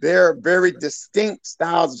skating. They're very distinct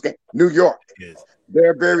styles of skating. New York.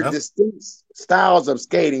 They're very distinct styles of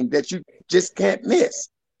skating that you just can't miss.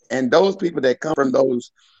 And those people that come from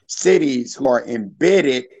those cities who are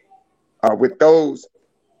embedded with those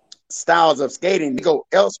styles of skating, they go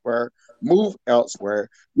elsewhere, move elsewhere.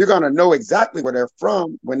 You're going to know exactly where they're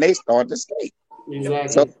from when they start to skate. Exactly.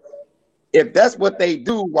 So if that's what they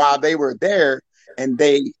do while they were there, and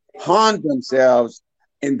they honed themselves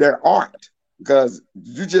in their art, because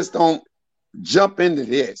you just don't jump into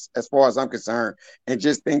this, as far as I'm concerned, and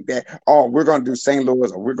just think that, oh, we're going to do St.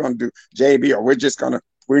 Louis, or we're going to do JB, or we're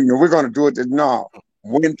going to do it. No.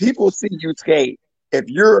 When people see you skate, if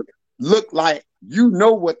you look like you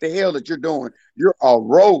know what the hell that you're doing, you're a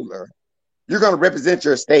roller, you're going to represent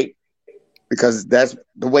your state, because that's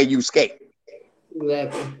the way you skate.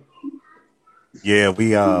 Exactly. Yeah,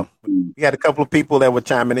 we had a couple of people that were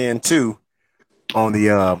chiming in too on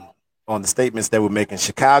the statements that were making.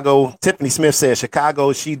 Chicago, Tiffany Smith said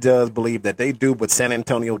Chicago, she does believe that they do, but San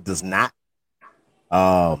Antonio does not.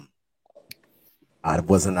 I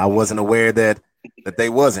wasn't aware that that they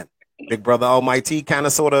wasn't. Big Brother Almighty kind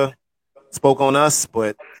of sort of spoke on us,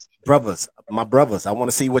 but my brothers, I want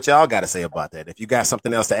to see what y'all got to say about that. If you got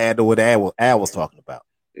something else to add to what Al was talking about.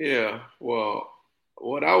 Yeah, well,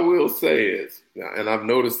 what I will say is, and I've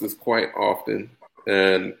noticed this quite often,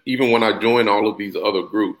 and even when I join all of these other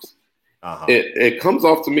groups, it comes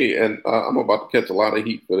off to me, and I'm about to catch a lot of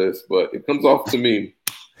heat for this, but it comes off to me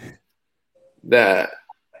that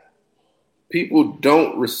people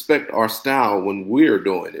don't respect our style when we're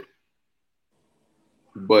doing it.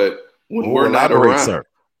 But when we're not around,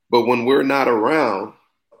 when we're not around,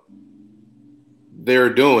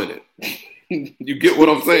 they're doing it. You get what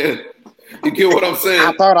I'm saying? You get what I'm saying?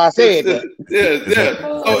 I thought I said that.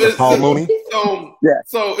 Yeah.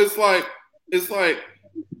 So it's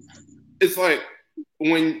like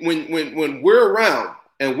when we're around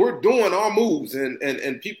and we're doing our moves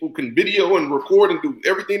and people can video and record and do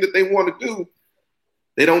everything that they want to do,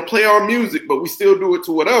 they don't play our music, but we still do it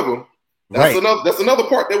to whatever. That's another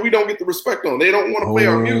part that we don't get the respect on. They don't want to play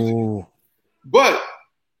our music. But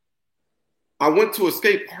I went to a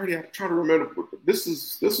skate party. I'm trying to remember. This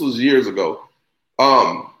was years ago.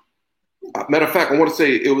 Matter of fact, I want to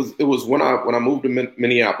say it was when I moved to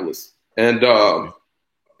Minneapolis, and I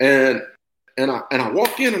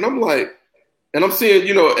walk in and I'm like, and I'm seeing,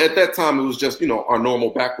 at that time it was just, our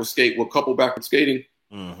normal backward skate with couple backward skating.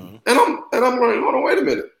 Mm-hmm. And I'm like, hold on, wait a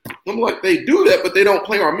minute. I'm like, they do that, but they don't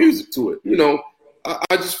play our music to it.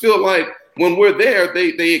 I just feel like when we're there,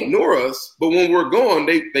 they ignore us, but when we're gone,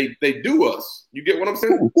 they do us. You get what I'm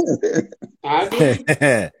saying? I agree.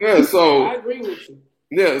 Yeah, so I agree with you.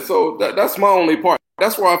 Yeah, so that's my only part.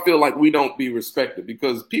 That's where I feel like we don't be respected,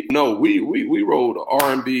 because people know we roll the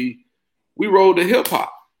R&B, we roll the hip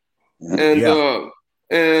hop,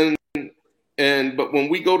 and but when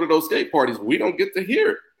we go to those skate parties, we don't get to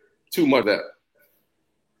hear too much of that.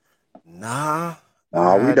 No,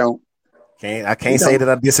 we don't. I can't say that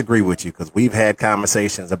I disagree with you, because we've had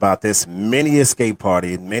conversations about this many a skate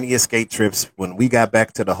party and many a skate trips. When we got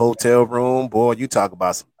back to the hotel room, boy, you talk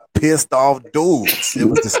about some pissed off dudes. It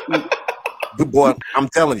was just, boy, I'm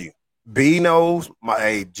telling you, B knows,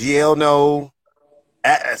 my GL knows,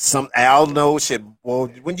 some Al knows shit. Well,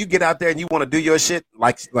 when you get out there and you want to do your shit,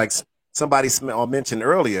 like somebody mentioned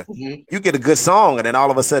earlier, you get a good song and then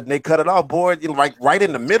all of a sudden they cut it off, boy. You're like right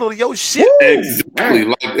in the middle of your shit.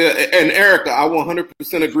 Exactly. And Erica, I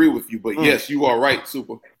 100% agree with you, but yes, you are right,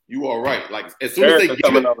 Super. You are right. Like as soon as they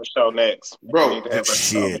give it on the show next, bro.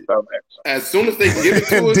 Shit. As soon as they give it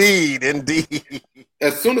to us, indeed.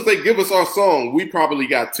 As soon as they give us our song, we probably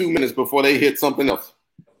got 2 minutes before they hit something else.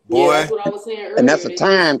 Boy, that's what I was saying earlier. And that's a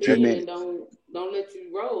time 2 minutes. Don't let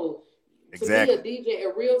you roll. Exactly. To me,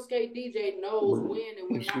 a real skate DJ knows when and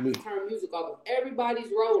when not to turn music off. If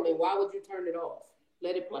everybody's rolling, why would you turn it off?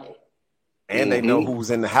 Let it play. And they know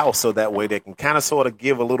who's in the house, so that way they can kind of sort of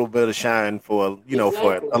give a little bit of shine for,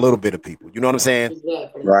 for a little bit of people. You know what I'm saying?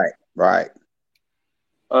 Exactly. Right.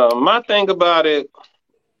 My thing about it,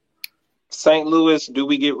 St. Louis, do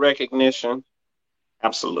we get recognition?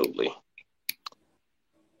 Absolutely.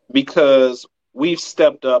 Because we've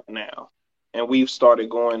stepped up now and we've started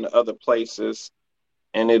going to other places,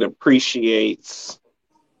 and it appreciates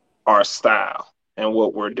our style and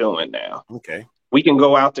what we're doing now. Okay. We can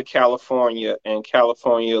go out to California, and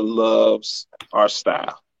California loves our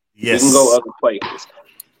style. Yes. We can go other places.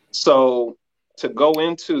 So to go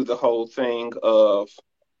into the whole thing of,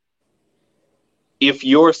 if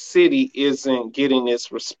your city isn't getting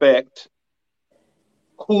its respect,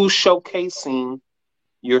 who's showcasing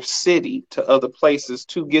your city to other places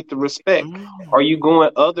to get the respect? Are you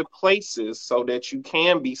going other places so that you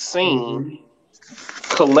can be seen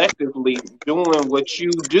collectively doing what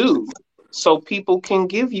you do, so people can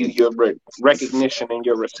give you your recognition and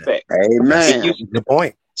your respect? Amen. Good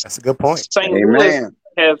point. That's a good point. St. Louis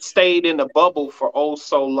has stayed in the bubble for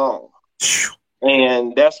so long.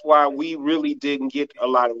 And that's why we really didn't get a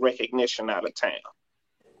lot of recognition out of town.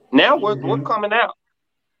 Now we're coming out.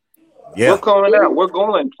 Yeah. We're coming out. We're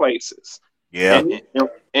going places. Yeah.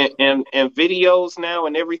 And videos now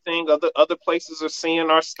and everything. Other places are seeing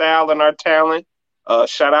our style and our talent.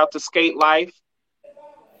 Shout out to Skate Life.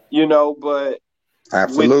 But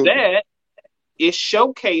absolutely, with that, it's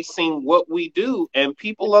showcasing what we do, and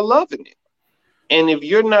people are loving it. And if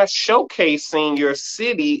you're not showcasing your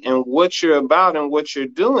city and what you're about and what you're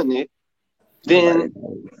doing it, then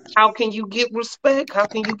how can you get respect? How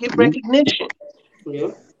can you get recognition?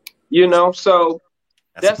 So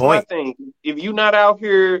that's my thing. If you're not out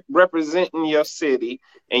here representing your city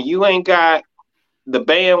and you ain't got the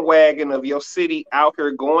bandwagon of your city out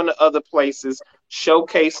here going to other places,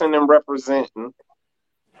 showcasing and representing,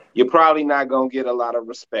 you're probably not gonna get a lot of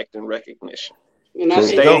respect and recognition. And I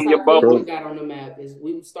think that's how we got on the map. Is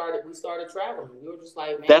we started traveling. We were just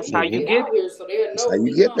like, man, that's how you get out here, so they'll know. How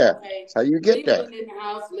you get that? That's how you get that. Cleveland in the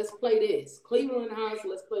house, let's play this. Cleveland in the house,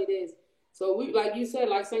 let's play this. So we, like you said,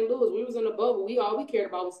 like St. Louis, we was in a bubble. All we cared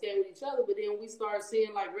about was staying with each other. But then we started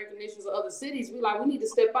seeing like recognitions of other cities. We need to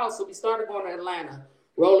step out. So we started going to Atlanta,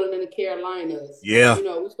 rolling in the Carolinas. Yeah. You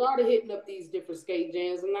know, we started hitting up these different skate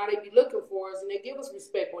jams, and now they be looking for us, and they give us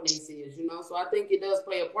respect when they see us. You know, so I think it does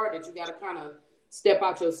play a part that you got to kind of step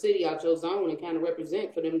out your city, out your zone, and kind of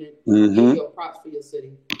represent for them to give your props for your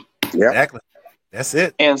city. Yeah, exactly. That's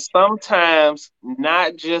it. And sometimes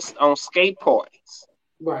not just on skate parties.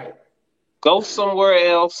 Right. Go somewhere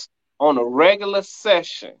else on a regular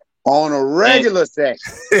session. On a regular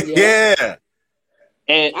session. Yeah.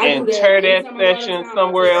 And tear that session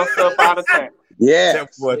somewhere else up out of town. Yeah.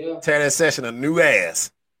 Tear that session a new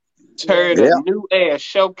ass. Tear the new ass,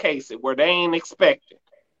 showcase it where they ain't expecting.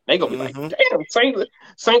 They gonna be like, damn, St.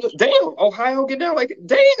 damn, Ohio get down like that.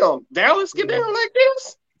 Damn, Dallas get down like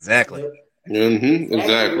this. Exactly.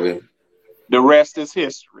 Exactly. The rest is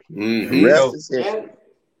history. The rest is history.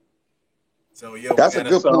 So that's a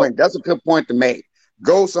good point. That's a good point to make.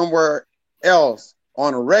 Go somewhere else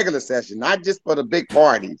on a regular session, not just for the big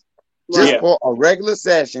parties. Just for a regular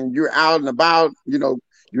session, you're out and about. You know,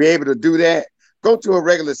 you're able to do that. Go to a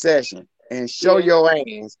regular session and show your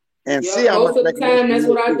ass. And see how most of the time, that's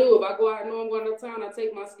what I do. If I go out, I know I'm going to town, I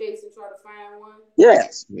take my skates and try to find one.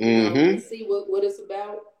 Yes. See what it's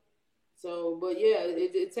about. So, but yeah,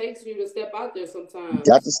 it takes you to step out there sometimes.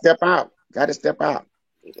 Got to step out. Got to step out.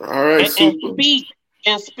 All right.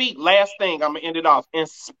 And speak. Last thing, I'm going to end it off. And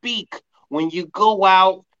speak. When you go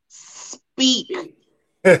out, speak.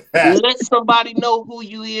 Let somebody know who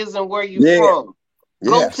you is and where you from.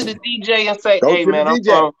 Go to the DJ and say, hey, man,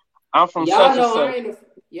 I'm from such and such.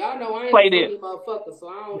 Y'all know I ain't Play a funny motherfucker, so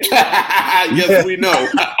I don't. Yes, we know.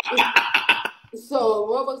 So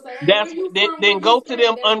what was that? Then go to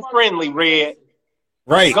them unfriendly, Red.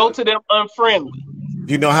 Right. Go to them unfriendly.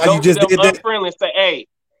 You know how you just did that? Unfriendly and say, hey,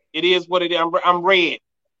 it is what it is. I'm Red,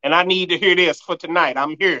 and I need to hear this for tonight.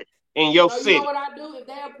 I'm here in your city. You know what I do? If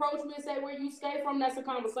they approach me and say where you stay from, that's a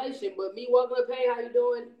conversation. But me walking up, hey, how you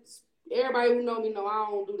doing? Everybody who know me know I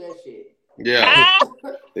don't do that shit. Yeah.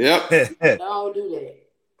 Yep. I don't do that.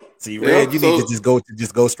 See, Red, you need to just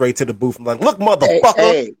go straight to the booth and like, look,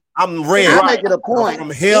 motherfucker, I'm Red. I make it a point.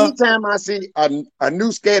 From here. Anytime I see a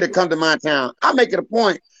new skater come to my town, I make it a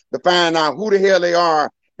point to find out who the hell they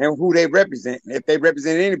are and who they represent. If they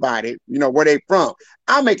represent anybody, you know, where they from.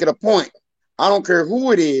 I make it a point. I don't care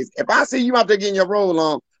who it is. If I see you out there getting your roll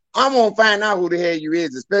on, I'm gonna find out who the hell you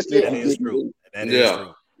is, especially if you is true. That is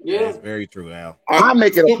true. Yeah. That is very true, Al. I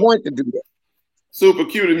make it a point to do that. Super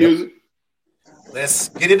cute music. Let's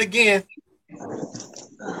get it again.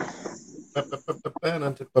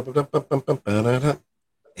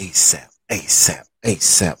 ASAP.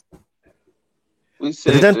 We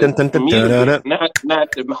said the music,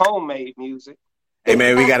 not the homemade music. Hey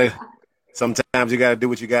man, sometimes you gotta do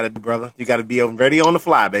what you gotta do, brother. You gotta be ready on the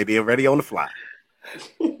fly, baby. Ready on the fly.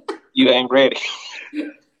 You ain't ready.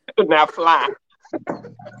 Now fly.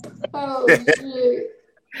 Oh shit.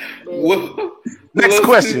 Next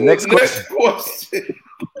question.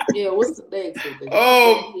 Yeah, what's the next one?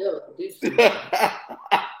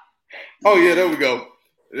 Oh yeah, there we go.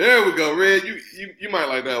 Red. You might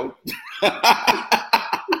like that one.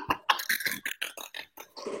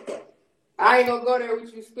 I ain't gonna go there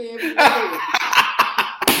with you, Spin.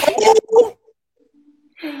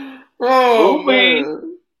 Oh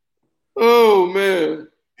man. Oh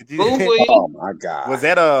my God. Was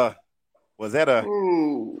that a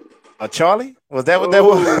Charlie? Was that what that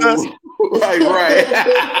was? Right.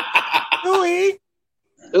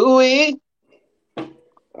 Ooh.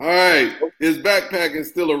 All right. Is backpacking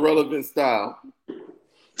still a relevant style?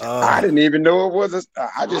 I didn't even know it was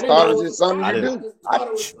I just thought it was just something you do. I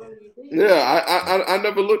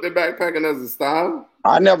never looked at backpacking as a style.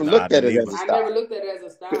 I never looked at it as a style. I never looked at it as a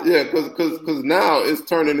style. Yeah, because now it's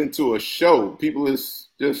turning into a show. People is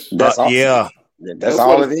just that's all it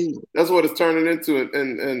is. That's what it's turning into,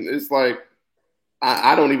 and it's like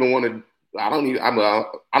I don't even want to. I don't even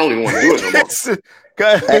want to do it no more.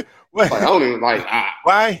 Like, I don't even like.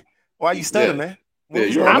 Why are you studying, man?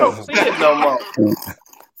 I don't see it no more.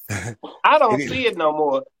 I don't see it no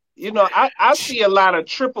more. You know, I see a lot of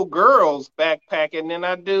triple girls backpacking than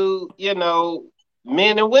I do, you know,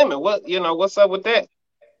 men and women. What's up with that?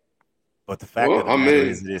 But the fact of the matter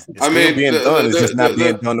is, it's still being done. It's just not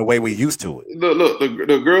being done the way we used to it. Look,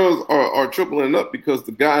 the girls are tripling up because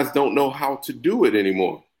the guys don't know how to do it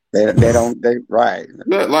anymore. They don't. They right.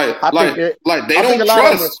 They I don't think a lot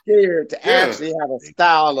trust. of them are scared to actually have a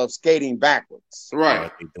style of skating backwards.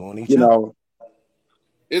 Right. You know.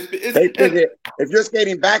 They figure if you're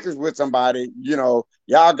skating backwards with somebody, y'all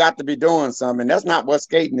got to be doing something. That's not what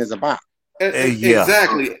skating is about.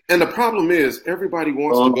 Exactly. And the problem is everybody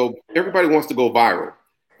wants to go viral.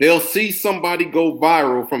 They'll see somebody go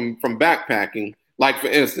viral from backpacking. Like for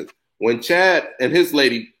instance, when Chad and his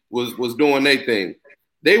lady was doing their thing,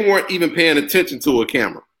 they weren't even paying attention to a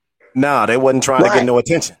camera. No, they wasn't trying to get no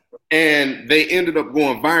attention. And they ended up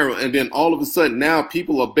going viral, and then all of a sudden now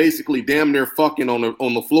people are basically damn near fucking on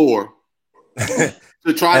the floor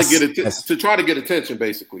to try to get attention,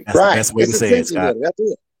 basically. That's the best way to say it, Scott. That's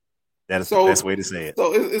it. That is the best way to say it.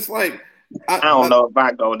 So it's like I don't know if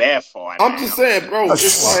I go that far. I'm just saying, bro.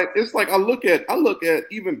 It's like I look at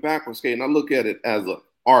even backward skating. I look at it as an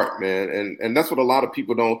art, man, and that's what a lot of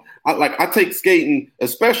people don't. I take skating,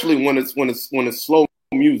 especially when it's slow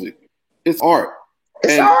music. It's art.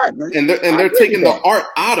 It's art, man. And they're taking the art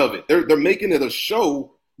out of it. They're making it a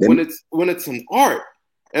show when it's an art.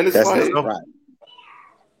 And it's right.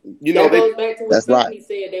 You know, that goes back to what Stephanie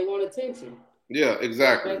said. They want attention. Yeah,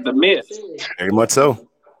 exactly. The myth. Very much so.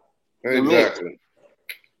 Exactly.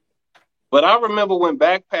 But I remember when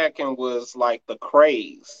backpacking was like the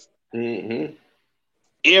craze. Mm-hmm.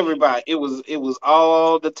 Everybody, it was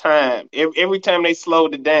all the time. Every time they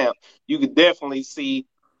slowed it down, you could definitely see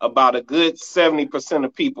about a good 70%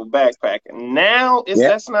 of people backpacking. Now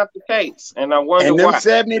that's not the case, and I wonder why. And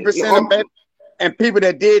them 70% of and people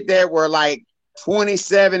that did that were like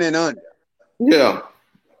 27 and under. Yeah,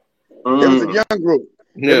 it was a young group.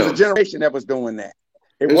 Yeah. It was a generation that was doing that.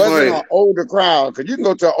 It wasn't an older crowd, because you can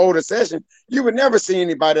go to an older session. You would never see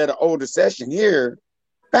anybody at an older session here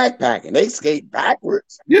backpacking. They skate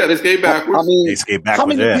backwards. Yeah, they skate backwards. I mean, they skate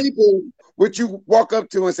backwards. How many people would you walk up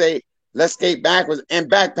to and say, let's skate backwards, and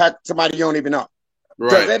backpack somebody you don't even know?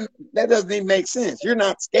 Right. That doesn't even make sense. You're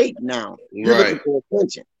not skating now. You're looking for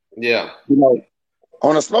attention. Yeah.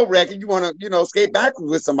 On a slow record, you want to, skate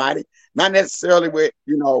backwards with somebody, not necessarily with,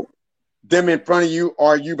 them in front of you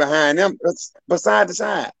or you behind them, but side to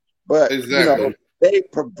side. But, they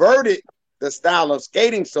perverted the style of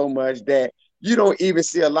skating so much that you don't even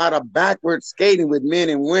see a lot of backward skating with men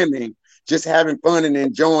and women just having fun and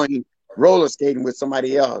enjoying roller skating with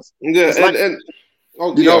somebody else. Yeah,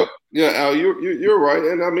 Al, you're right,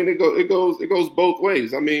 and I mean it goes both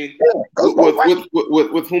ways. I mean,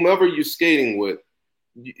 with whomever you're skating with,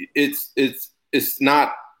 it's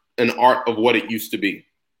not an art of what it used to be.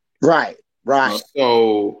 Right.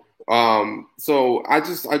 So I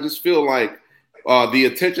just feel like the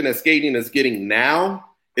attention that skating is getting now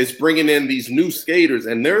is bringing in these new skaters,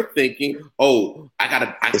 and they're thinking, "Oh,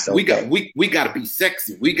 we gotta be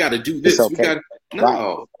sexy. We gotta do this. Okay.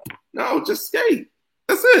 No, just skate.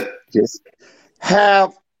 That's it. Just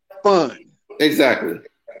have fun. Exactly.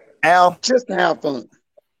 Al, just have fun.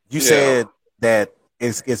 You said that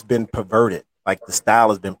it's been perverted, like the style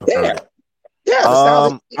has been perverted. Yeah.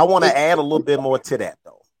 I want to add a little bit more to that,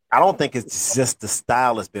 though. I don't think it's just the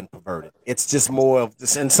style has been perverted. It's just more of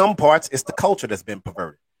this. In some parts, it's the culture that's been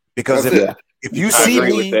perverted. Because if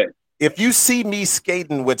you see me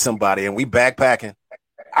skating with somebody and we backpacking,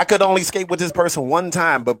 I could only skate with this person one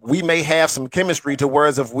time, but we may have some chemistry to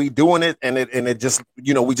whereas if we doing it and it just,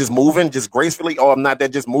 we just moving just gracefully, or I'm not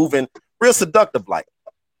that just moving real seductive like.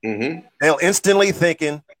 Mm-hmm. They'll instantly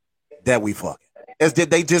thinking that we fucking. As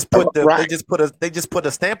did they just put they just put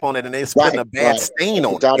a stamp on it and they're putting a bad stain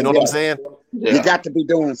on it. You know what I'm saying? Yeah. You got to be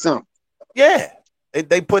doing something. Yeah.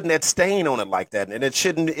 They putting that stain on it like that, and it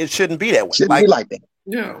shouldn't be that way. Shouldn't be like that.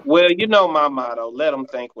 Yeah. Well, my motto: let them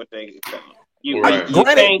think what they think. You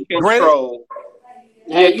can't control.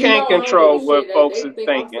 You can't control what folks are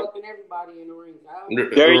thinking.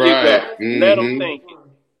 There you go. Let them think it.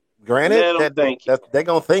 Granted, they're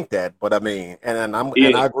gonna think that, but I mean, and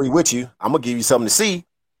I agree with you. I'm gonna give you something to see,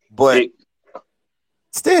 but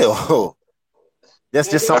still, that's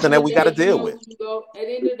just something that we got to deal with. At the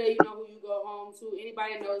end of the day, you know who you go home to.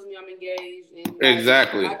 Anybody that knows me, I'm engaged. And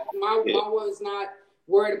exactly. My woman's not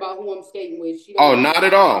worried about who I'm skating with. Not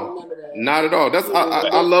at all. Not at all. That's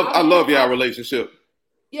I love y'all relationship.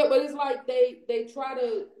 Yeah, but it's like they try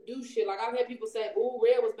to do shit. Like I've had people say, "Ooh,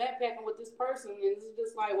 Red was backpacking with this person," and it's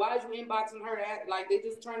just like, why is you inboxing her? Like they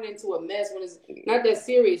just turned it into a mess when it's not that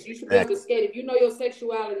serious. You should be able to skate if you know your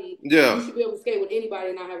sexuality. Yeah, you should be able to skate with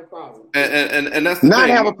anybody and not have a problem. And that's the not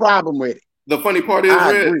thing. Have a problem with it. The funny part is,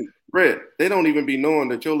 Red, they don't even be knowing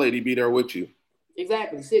that your lady be there with you.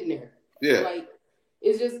 Exactly, sitting there. Yeah, like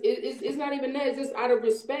it's just it's not even that. It's just out of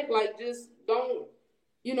respect. Like just don't.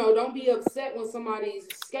 you know, don't be upset when somebody's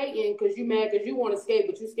skating because you mad because you want to skate,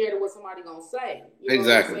 but you scared of what somebody gonna say. You know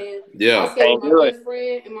exactly. What I'm saying? Yeah. I skate with my best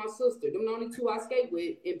friend and my sister. Them the only two I skate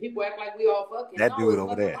with, and people act like we all fucking. That dude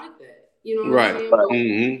over there. Like that. You know what I'm saying? But,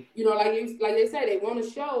 you know, like they say, they want to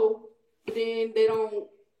show, but then they don't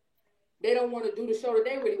want to do the show that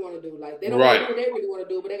they really want to do. Like they don't want to do what they really want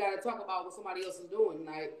to do, but they got to talk about what somebody else is doing.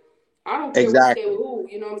 Like I don't care what you say with who.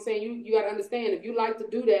 You know what I'm saying? You got to understand if you like to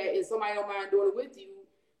do that and somebody don't mind doing it with you,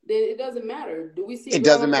 then it doesn't matter. Do we see it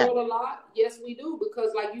doesn't matter a lot? Yes, we do,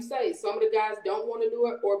 because like you say, some of the guys don't want to do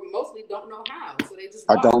it, or mostly don't know how, so they just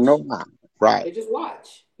watch. I don't know how. Right? They just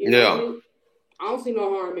watch. You know what I mean? I don't see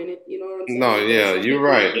no harm in it. You know what I'm saying? No, yeah, you're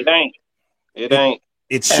right. It ain't. It ain't.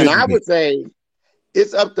 It should. And I would say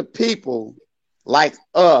it's up to people like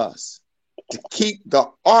us to keep the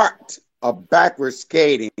art of backward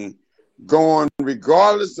skating going,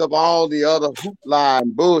 regardless of all the other hoopla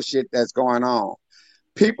and bullshit that's going on.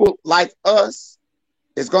 People like us,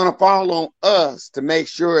 it's going to fall on us to make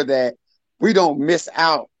sure that we don't miss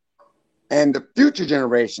out, and the future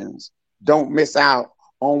generations don't miss out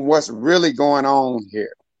on what's really going on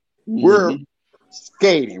here. We're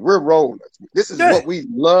skating, we're rollers. This is what we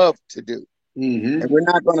love to do. And we're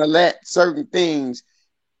not going to let certain things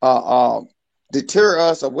deter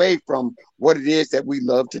us away from what it is that we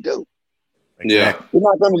love to do. Yeah. We're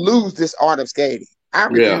not going to lose this art of skating. I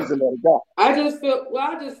refuse to let it go. I just feel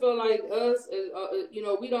like us, you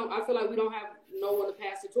know, I feel like we don't have no one to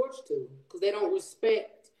pass the torch to, because they don't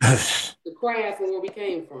respect the craft and where we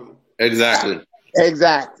came from. Exactly. I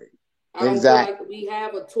don't feel like we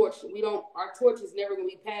have a torch. Our torch is never going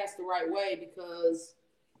to be passed the right way because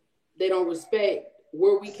they don't respect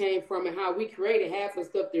where we came from and how we created. Half of the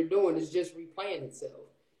stuff they're doing is just replaying itself.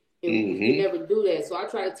 And we can never do that. So I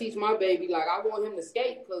try to teach my baby, like, I want him to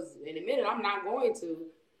skate, because in a minute I'm not going to.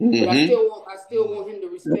 But I still want him to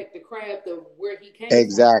respect the craft of where he came from.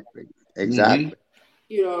 Exactly.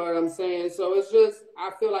 You know what I'm saying? So it's just,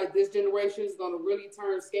 I feel like this generation is going to really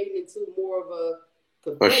turn skating into more of a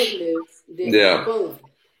competitive than fun.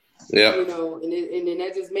 Yeah. You know, and then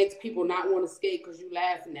that just makes people not want to skate because you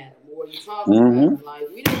laughing at them or you talking about them. Like,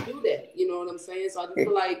 we don't do that. You know what I'm saying? So I just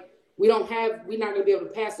feel like we're not going to be able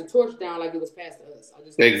to pass the torch down like it was passed to us. I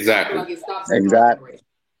just feel like it stops in our generation.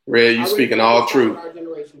 Red, you speaking all truth.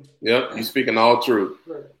 Yep, you speaking all truth.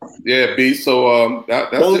 Yeah, B. So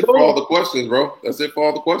that's it for all the questions, bro. That's it for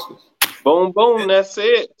all the questions. Boom, boom. That's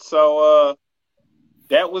it. So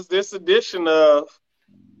that was this edition of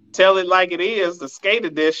Tell It Like It Is, the skate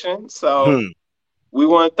edition. So we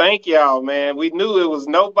want to thank y'all, man. We knew it was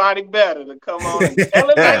nobody better to come on and tell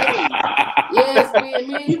it like it is. Yes, man,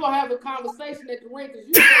 you gonna have a conversation at the rink because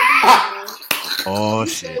you set me up, man. Oh, you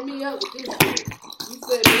shit. set me up with this shit. You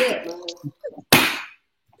set me up, man.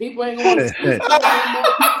 People ain't gonna be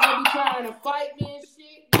trying to fight me and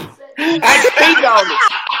shit. You set me up. I speak on it.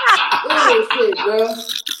 Shit, bro.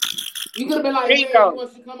 You could have been like, man,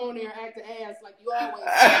 once you come on there and act the ass like you always do.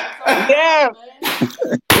 Yeah.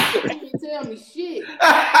 You didn't tell me shit.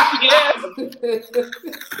 Yes.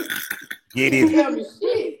 Get it. Tell me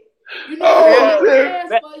shit. You know ass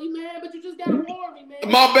for you, man, but you just gotta warn me, man.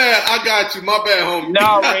 My bad. I got you. My bad, homie.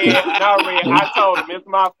 No, Red. I told him it's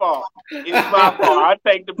my fault. It's my fault. I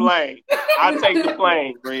take the blame.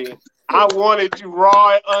 Red. I wanted you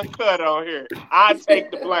raw and uncut on here. I take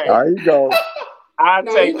the blame. There you go. I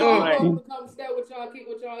take the blame. I'm gonna come stay with y'all, keep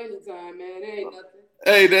with y'all anytime, man. It ain't nothing.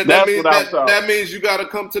 Hey, that means you got to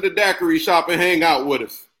come to the daiquiri shop and hang out with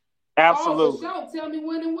us. Absolutely. Oh, for sure. Tell me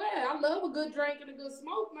when and where. I love a good drink and a good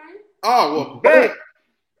smoke, man. Oh, well, bet.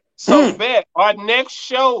 So, bet. Our next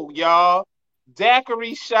show, y'all,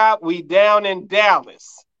 Daiquiri Shop, we down in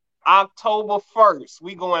Dallas. October 1st.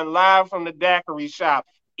 We going live from the Daiquiri Shop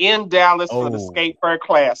in Dallas for the Skate Fair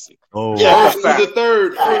Classic. First through the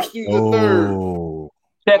third.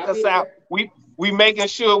 Check us out. We making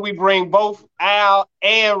sure we bring both Al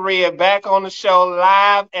and Red back on the show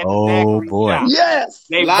live at the Daiquiri Shop. Yes.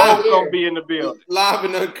 They both going to be in the building. Live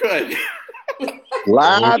and uncut.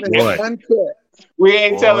 Live and uncut. We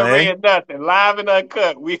ain't telling Red nothing. Live and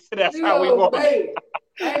uncut. That's how we want it.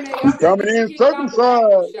 Hey, man, coming in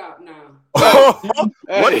circumcised.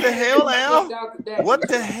 What the hell, Al? What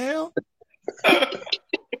the hell?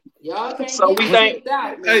 Y'all can't get kicked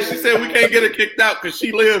out, man. Hey, she said we can't get her kicked out because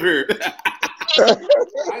she live here. I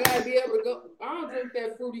gotta be able to go. I don't drink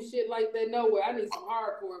that fruity shit like that nowhere. I need some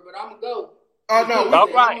hardcore, but I'm gonna go. Oh no! All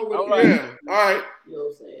right. Yeah. All right. You know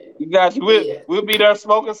what I'm saying? You guys, we'll be there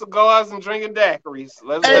smoking cigars and drinking daiquiris.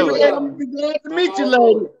 Let's do it. I'm gonna be glad to meet you,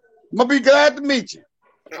 lady. I'm gonna be glad to meet you.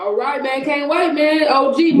 All right, man. Can't wait, man.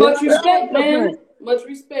 OG, much respect, man. Much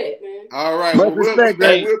respect, man. All right. Much respect,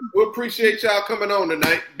 we'll appreciate y'all coming on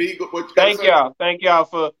tonight. B, what you Thank y'all. Thank y'all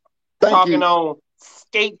for talking on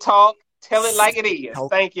Skate Talk. Tell it like it is.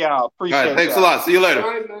 Thank y'all. Appreciate it. All right, thanks a lot. See you later.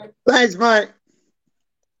 Right, man. Thanks, Mike.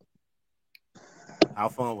 How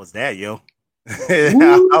fun was that, yo?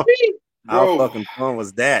 how fucking fun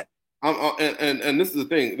was that? And this is the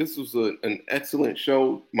thing. This was an excellent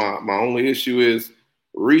show. My only issue is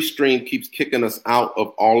Restream keeps kicking us out of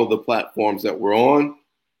all of the platforms that we're on.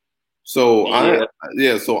 So I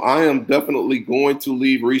am definitely going to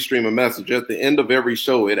leave Restream a message at the end of every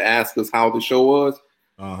show. It asks us how the show was,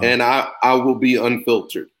 and I will be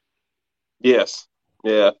unfiltered. Yes,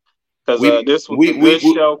 yeah, because this was a good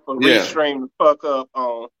show for Restream to fuck up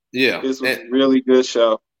on. Yeah, this was a really good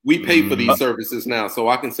show. We pay for these services now, so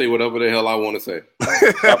I can say whatever the hell I want to say.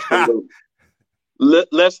 Absolutely.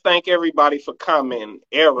 Let's thank everybody for coming.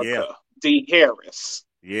 Erica D. Harris.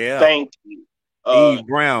 Yeah. Thank you. E.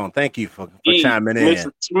 Brown, thank you for chiming in.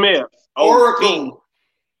 Mrs. Smith. Oracle.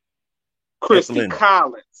 Christy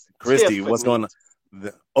Collins. Christy, Tiffany. what's going on?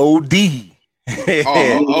 The OD.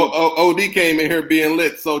 OD came in here being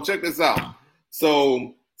lit. So check this out.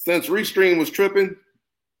 So since Restream was tripping,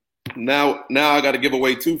 now I got to give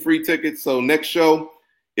away 2 free tickets. So next show,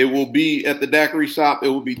 it will be at the Daiquiri Shop. It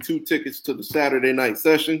will be 2 tickets to the Saturday night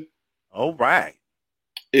session. All right.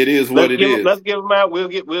 It is what it is. Let's give them out. We'll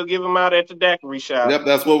give them out at the Daiquiri Shop. Yep,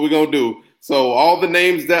 that's what we're gonna do. So all the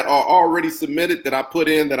names that are already submitted that I put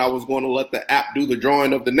in that I was going to let the app do the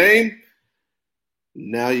drawing of the name.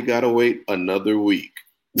 Now you gotta wait another week.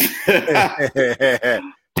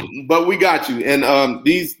 But we got you. And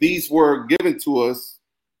these were given to us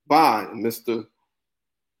by Mr.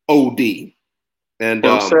 OD. And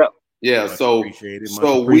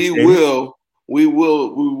we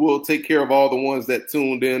will take care of all the ones that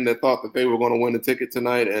tuned in that thought that they were going to win a ticket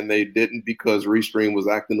tonight and they didn't because Restream was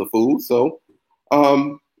acting the fool. So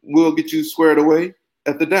we'll get you squared away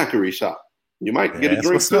at the Daiquiri Shop. You might get a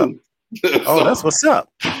drink too. That's what's up.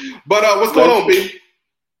 But what's going on, B?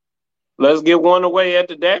 Let's get one away at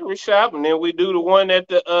the Daiquiri Shop, and then we do the one at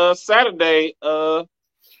the Saturday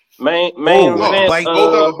main event.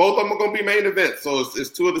 Both of them are going to be main events, so it's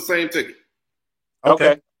 2 of the same ticket.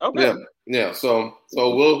 Okay. Yeah. So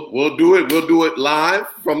we'll do it. We'll do it live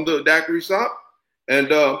from the Daiquiri Shop,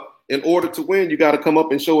 and in order to win, you got to come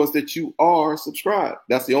up and show us that you are subscribed.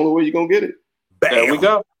 That's the only way you're gonna get it. Bam.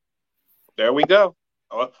 There we go.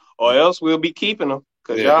 Or else we'll be keeping them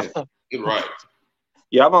because y'all right.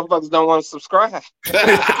 Y'all motherfuckers don't want to subscribe.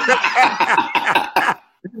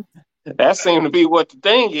 That seemed to be what the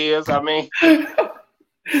thing is. I mean,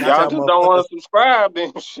 y'all just don't want to subscribe,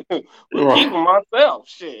 then shoot, we'll keep them myself.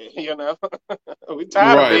 Shit, you know. We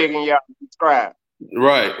tired of begging y'all to subscribe.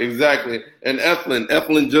 Right, exactly. And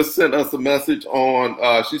Ethelyn just sent us a message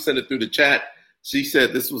on. She sent it through the chat. She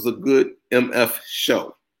said this was a good MF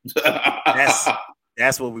show.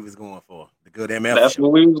 That's what we was going for. The good MF. That's show.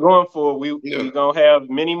 what we was going for. We're gonna have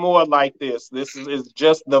many more like this. This is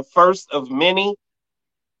just the first of many.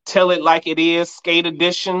 Tell it like it is. Skate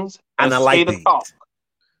editions and Skater Talk.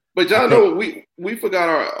 But y'all know we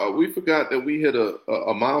forgot that we hit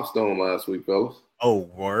a milestone last week, fellas. Oh,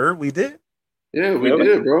 word, we did. Yeah, we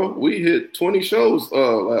did, bro. We hit 20 shows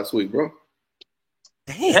last week, bro.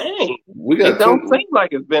 Dang. It don't seem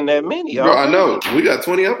like it's been that many. Bro, I know. We got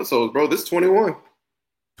 20 episodes, bro. This is 21.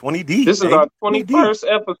 20 deep. This is our 21st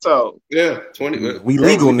episode. Yeah, 20. We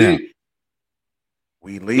legal now.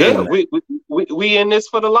 We legal. Yeah, we in this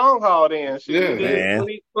for the long haul then. Yeah, man.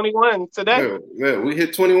 21 today. Yeah, we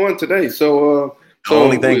hit 21 today. So the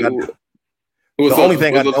only thing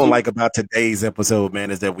I don't like about today's episode, man,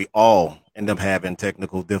 is that we all end up having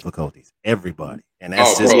technical difficulties. Everybody. And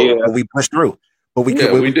that's what we pushed through. But we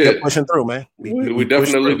kept pushing through, man. We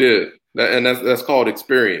definitely did. And that's called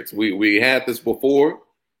experience. We had this before.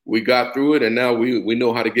 We got through it, and now we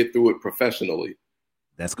know how to get through it professionally.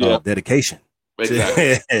 That's called dedication.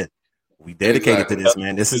 Exactly. We dedicated to this,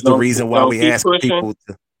 man. This is the reason why we ask people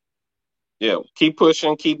to. Yeah, keep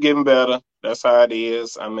pushing, keep getting better. That's how it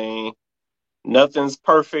is. I mean, nothing's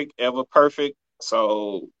perfect, ever perfect.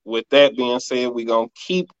 So with that being said, we're going to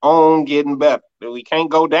keep on getting better. We can't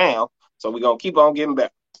go down, so we're going to keep on getting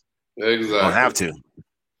better. Exactly.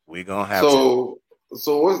 We're going to have to.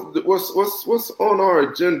 So what's on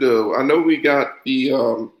our agenda? I know we got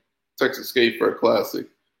the Texas Skate Fair Classic.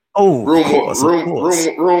 Oh, room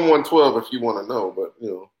 112 if you want to know, but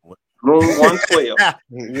you know. Room 112.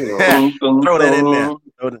 Throw that in there.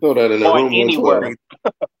 Throw that in there. Or room anywhere.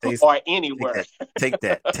 Or anywhere. Take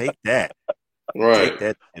that. Right. Take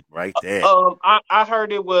that right there. I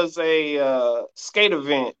heard it was a skate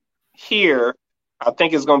event here I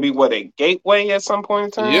think it's gonna be a Gateway at some point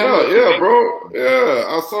in time. Yeah, bro. Yeah,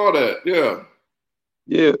 I saw that. Yeah.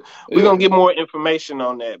 We're gonna get more information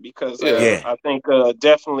on that because I think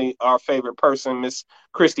definitely our favorite person, Miss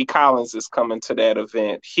Christy Collins, is coming to that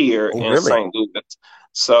event here in St. Louis.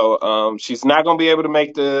 So she's not gonna be able to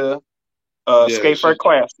make the Skate Fair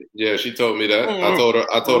Classic. Yeah, she told me that. I told her.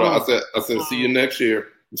 I said, see you next year.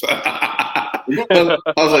 I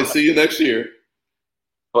was like, see you next year.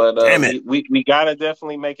 But we gotta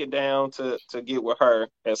definitely make it down to get with her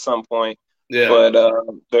at some point. Yeah. But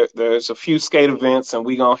there's a few skate events, and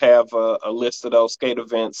we're gonna have a list of those skate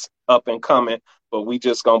events up and coming. But we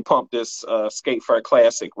just gonna pump this Skate Fair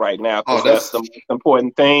Classic right now because that's the most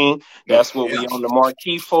important thing. That's what we on the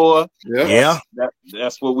marquee for. Yeah.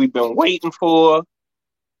 That's what we've been waiting for.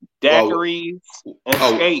 Daiquiris and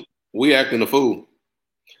skate. We acting a fool.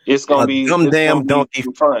 It's gonna be damn donkey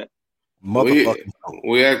fun. Motherfucking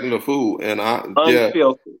we acting a fool, and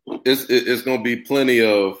it's gonna be plenty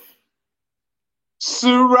of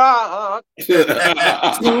Ciroc.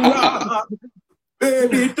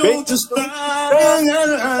 Baby, don't you stop.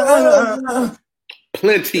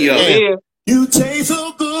 Plenty of it. You taste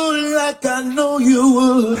so good, like I know you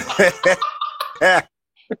would.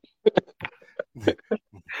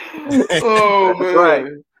 Oh man. Right.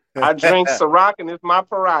 I drink Ciroc and it's my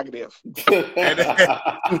prerogative. I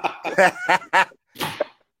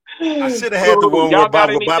should have had the one where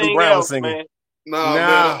Bobby Brown was singing. Man? No,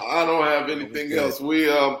 man, I don't have anything else. We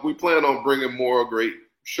plan on bringing more great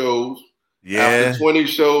shows. Yeah. After 20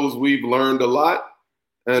 shows, we've learned a lot.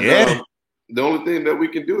 And the only thing that we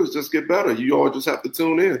can do is just get better. You all just have to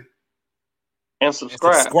tune in. And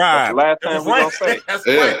subscribe. That's the last time we're going to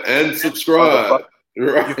say. And subscribe.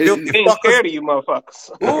 Right. Getting scared of you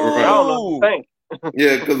motherfuckers. I don't know what to think.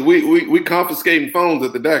 Yeah, because we confiscating phones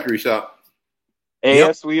at the daiquiri shop.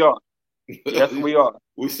 Yes, we are. Yes, we are.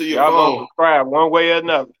 We see your Y'all phone. gonna subscribe one way or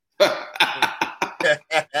another.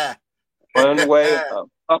 One way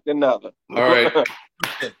or another. All right.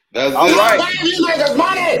 That's all it. right. You niggas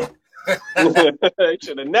money. They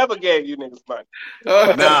should have never gave you niggas money.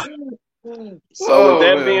 Nah. So with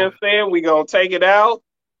that being said, we gonna take it out.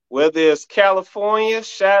 Whether it's California,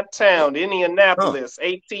 Chi-Town, Indianapolis,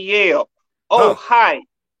 ATL, Ohio,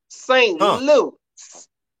 St. Louis.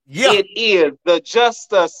 Yeah. It is the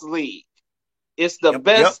Justice League. It's the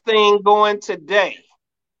best thing going today.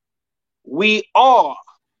 We are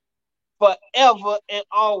forever and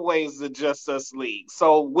always the Justice League.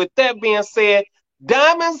 So with that being said,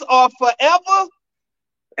 diamonds are forever.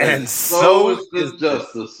 And so is the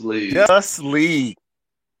Justice League. Justice League.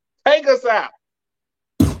 Take us out.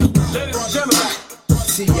 Ladies and gentlemen,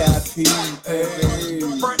 TIP,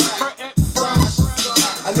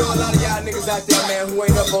 I know a lot of y'all niggas out there, man, who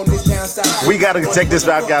ain't up on this down south. We gotta take this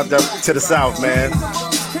route out to the south, man.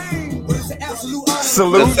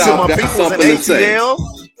 Salute to my people in ATL.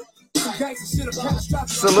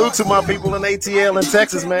 Salute to my people in ATL in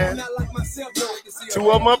Texas, man. Two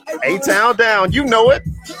of them up, A-Town down. You know it.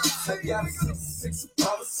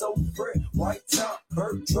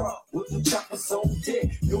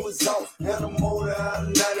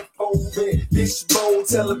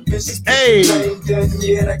 Hey,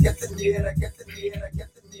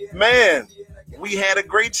 man, we had a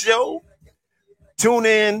great show. Tune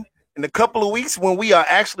in a couple of weeks when we are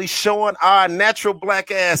actually showing our natural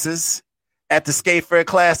black asses at the Skate Fair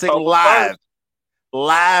Classic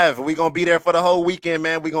live. We're going to be there for the whole weekend,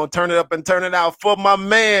 man. We're going to turn it up and turn it out. For my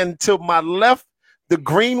man to my left, the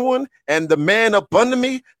green one, and the man up under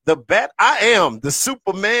me, the bat, I am the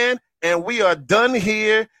Superman, and we are done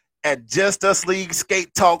here at Just Us League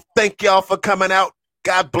Skate Talk. Thank y'all for coming out.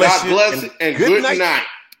 God bless you. God bless you, and good night.